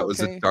Yep, that was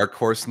a dark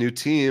horse new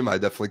team. I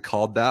definitely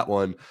called that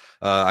one.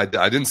 I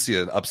didn't see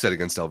an upset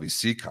against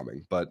LVC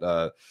coming,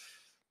 but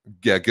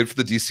yeah, good for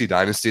the DC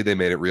Dynasty. They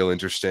made it real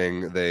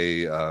interesting.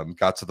 They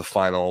got to the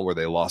final where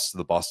they lost to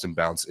the Boston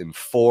Bounce in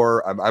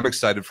 4. I'm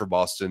excited for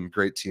Boston.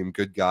 Great team,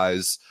 good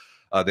guys.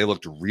 They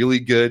looked really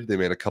good. They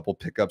made a couple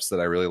pickups that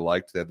I really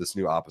liked. They had this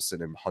new opposite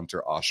named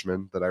Hunter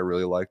Oshman that I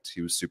really liked.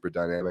 He was super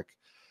dynamic.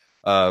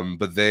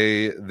 But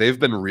they've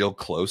been real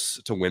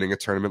close to winning a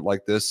tournament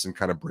like this and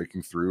kind of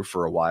breaking through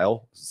for a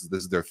while. This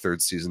is their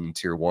 3rd season in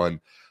Tier 1.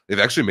 They've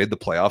actually made the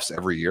playoffs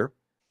every year.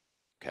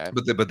 Okay.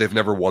 But they've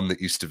never won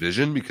the East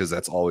Division because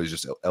that's always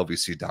just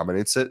LVC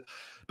dominates it.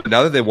 But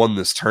now that they won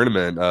this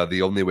tournament,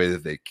 the only way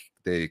that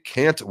they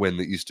can't win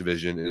the East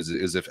Division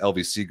is if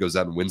LVC goes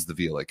out and wins the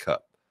VLA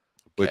Cup,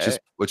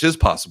 which is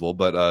possible.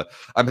 But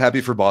I'm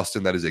happy for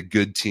Boston. That is a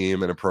good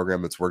team and a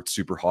program that's worked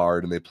super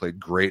hard, and they played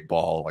great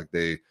ball. Like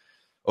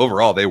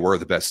overall, they were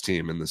the best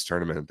team in this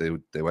tournament.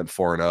 They went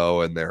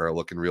 4-0, and they're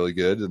looking really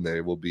good, and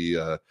they will be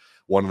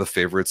one of the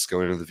favorites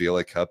going into the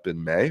VLA Cup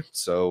in May.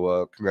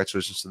 So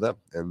congratulations to them.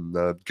 And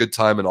good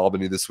time in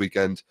Albany this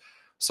weekend.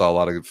 Saw a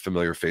lot of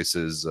familiar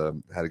faces.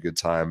 Had a good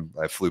time.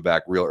 I flew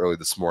back real early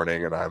this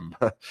morning, and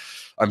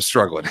I'm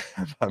struggling.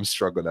 I'm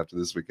struggling after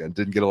this weekend.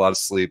 Didn't get a lot of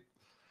sleep.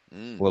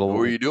 What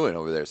were you doing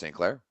over there, St.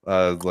 Clair?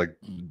 Like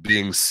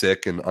being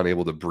sick and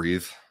unable to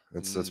breathe.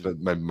 That's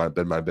been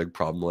my big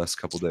problem the last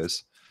couple of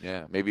days.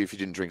 Yeah, maybe if you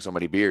didn't drink so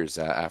many beers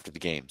after the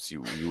games,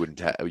 you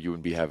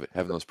wouldn't be having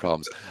those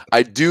problems.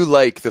 I do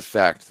like the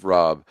fact,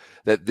 Rob,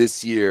 that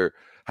this year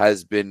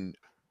has been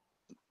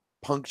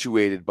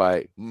punctuated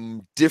by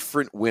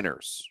different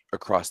winners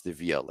across the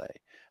VLA,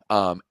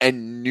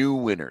 and new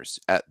winners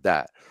at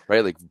that,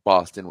 right? Like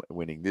Boston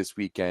winning this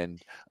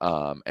weekend,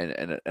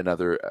 and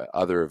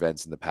other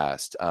events in the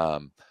past.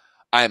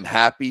 I'm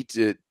happy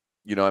that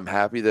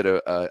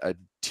a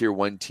tier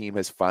 1 team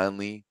has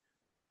finally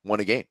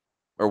won a game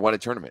or won a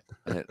tournament,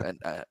 and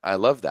I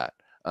love that.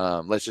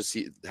 Let's just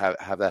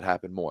have that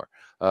happen more.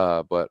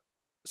 But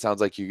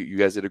sounds like you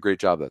guys did a great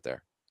job out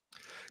there.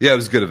 Yeah, it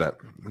was a good event.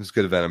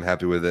 I'm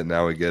happy with it.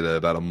 Now we get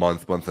about a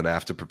month and a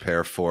half to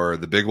prepare for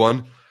the big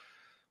one,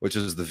 which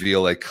is the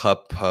VLA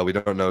Cup. We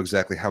don't know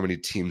exactly how many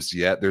teams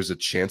yet. There's a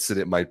chance that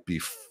it might be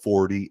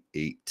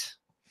 48.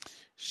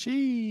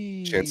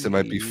 Chance it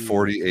might be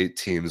 48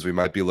 teams. We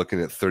might be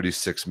looking at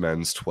 36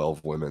 men's,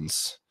 12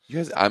 women's. You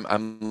guys,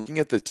 I'm looking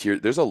at the tier.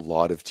 There's a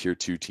lot of tier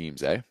 2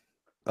 teams, eh?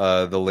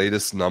 The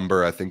latest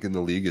number I think in the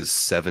league is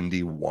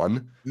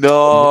 71.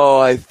 No,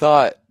 I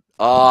thought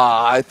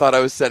I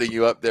was setting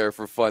you up there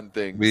for fun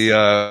things.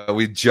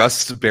 We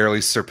just barely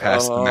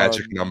surpassed the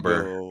magic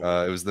number.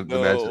 No. It was the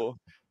magic.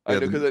 I know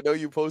because I know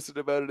you posted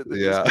about it in the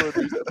Discord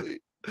recently.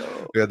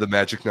 No. We had the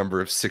magic number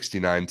of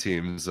 69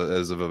 teams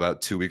as of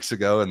about 2 weeks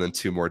ago, and then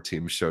 2 more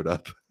teams showed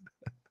up.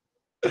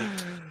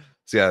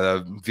 So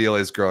yeah,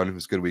 VLA's grown. It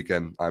was a good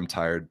weekend. I'm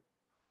tired.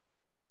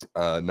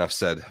 Enough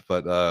said.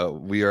 But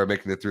we are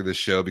making it through this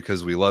show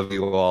because we love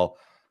you all.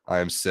 I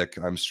am sick.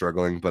 I'm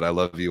struggling, but I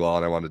love you all,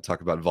 and I want to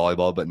talk about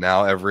volleyball. But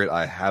now, Everett,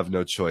 I have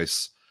no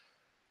choice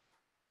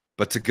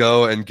but to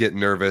go and get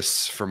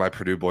nervous for my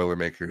Purdue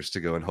Boilermakers to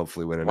go and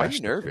hopefully win a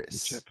national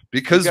championship.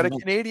 Because you got a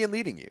Canadian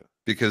leading you.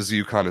 Because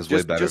UConn is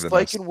way better than us. Just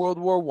like in World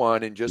War I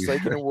and just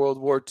like in World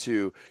War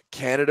II,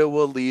 Canada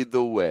will lead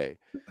the way.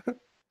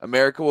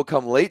 America will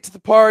come late to the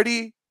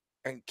party,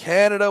 and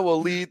Canada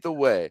will lead the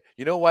way.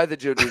 You know why the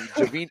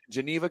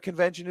Geneva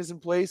Convention is in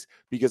place?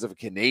 Because of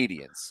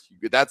Canadians.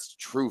 That's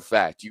true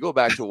fact. You go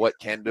back to what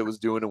Canada was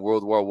doing in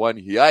World War I,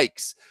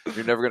 yikes.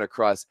 You're never going to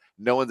cross.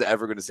 No one's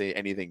ever going to say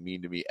anything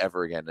mean to me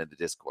ever again in the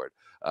Discord.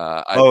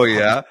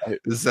 Yeah?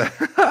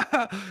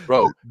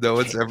 Bro, no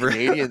one's ever...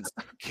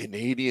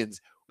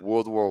 Canadians,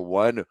 World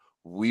War I,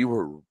 we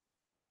were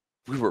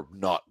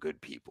not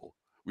good people.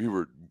 We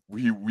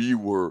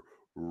were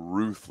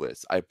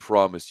ruthless. I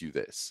promise you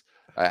this.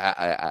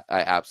 I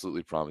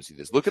absolutely promise you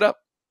this. Look it up.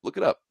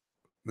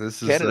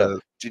 This is Canada,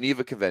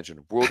 Geneva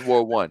Convention, World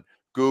War I.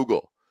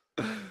 Google.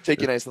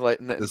 Take you down a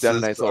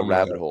nice little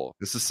rabbit hole.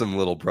 This is some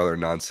little brother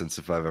nonsense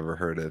if I've ever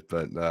heard it,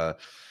 but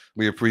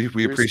we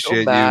appreciate so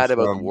you. Mad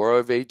about the War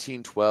of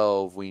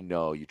 1812. We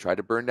know you tried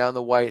to burn down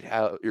the White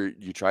House, or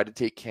you tried to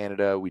take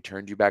Canada. We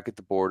turned you back at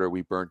the border.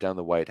 We burnt down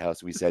the White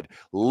House. We said,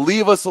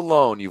 "Leave us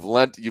alone." You've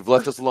left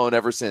us alone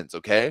ever since.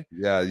 Okay.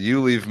 Yeah,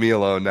 you leave me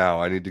alone now.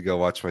 I need to go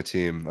watch my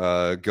team.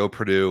 Go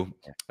Purdue.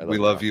 We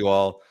love you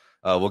all.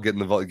 We'll get in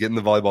the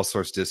Volleyball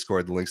Source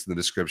Discord. The links in the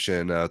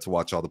description to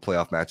watch all the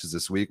playoff matches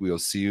this week. We will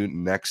see you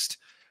next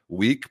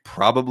week,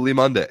 probably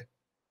Monday.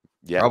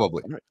 Yeah,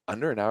 probably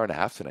under an hour and a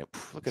half tonight.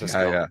 Look at us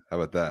go. Yeah, how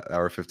about that?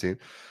 Hour 15.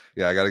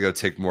 Yeah, I got to go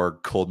take more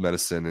cold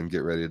medicine and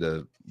get ready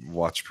to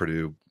watch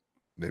Purdue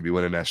maybe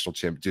win a national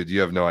championship. Dude, you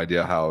have no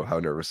idea how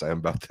nervous I am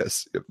about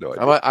this. You have no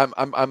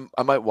idea.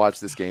 I might watch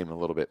this game a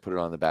little bit. Put it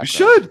on the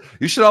background.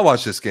 You should all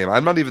watch this game.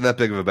 I'm not even that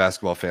big of a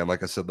basketball fan,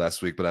 like I said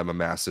last week, but I'm a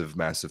massive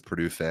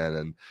Purdue fan,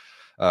 and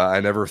I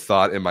never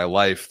thought in my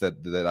life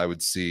that I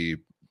would see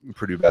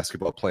Purdue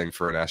basketball playing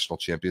for a national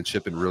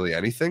championship in really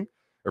anything,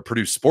 or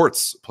Purdue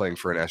sports playing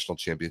for a national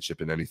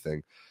championship in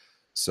anything.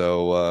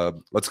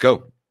 So let's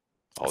go.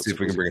 See if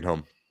we can bring it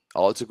home.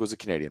 All it took was a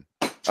Canadian.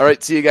 All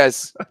right, see you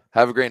guys.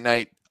 Have a great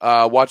night.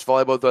 Watch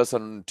volleyball with us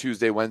on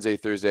Tuesday, Wednesday,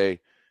 Thursday,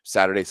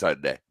 Saturday,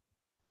 Sunday.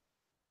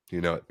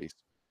 You know it. Peace.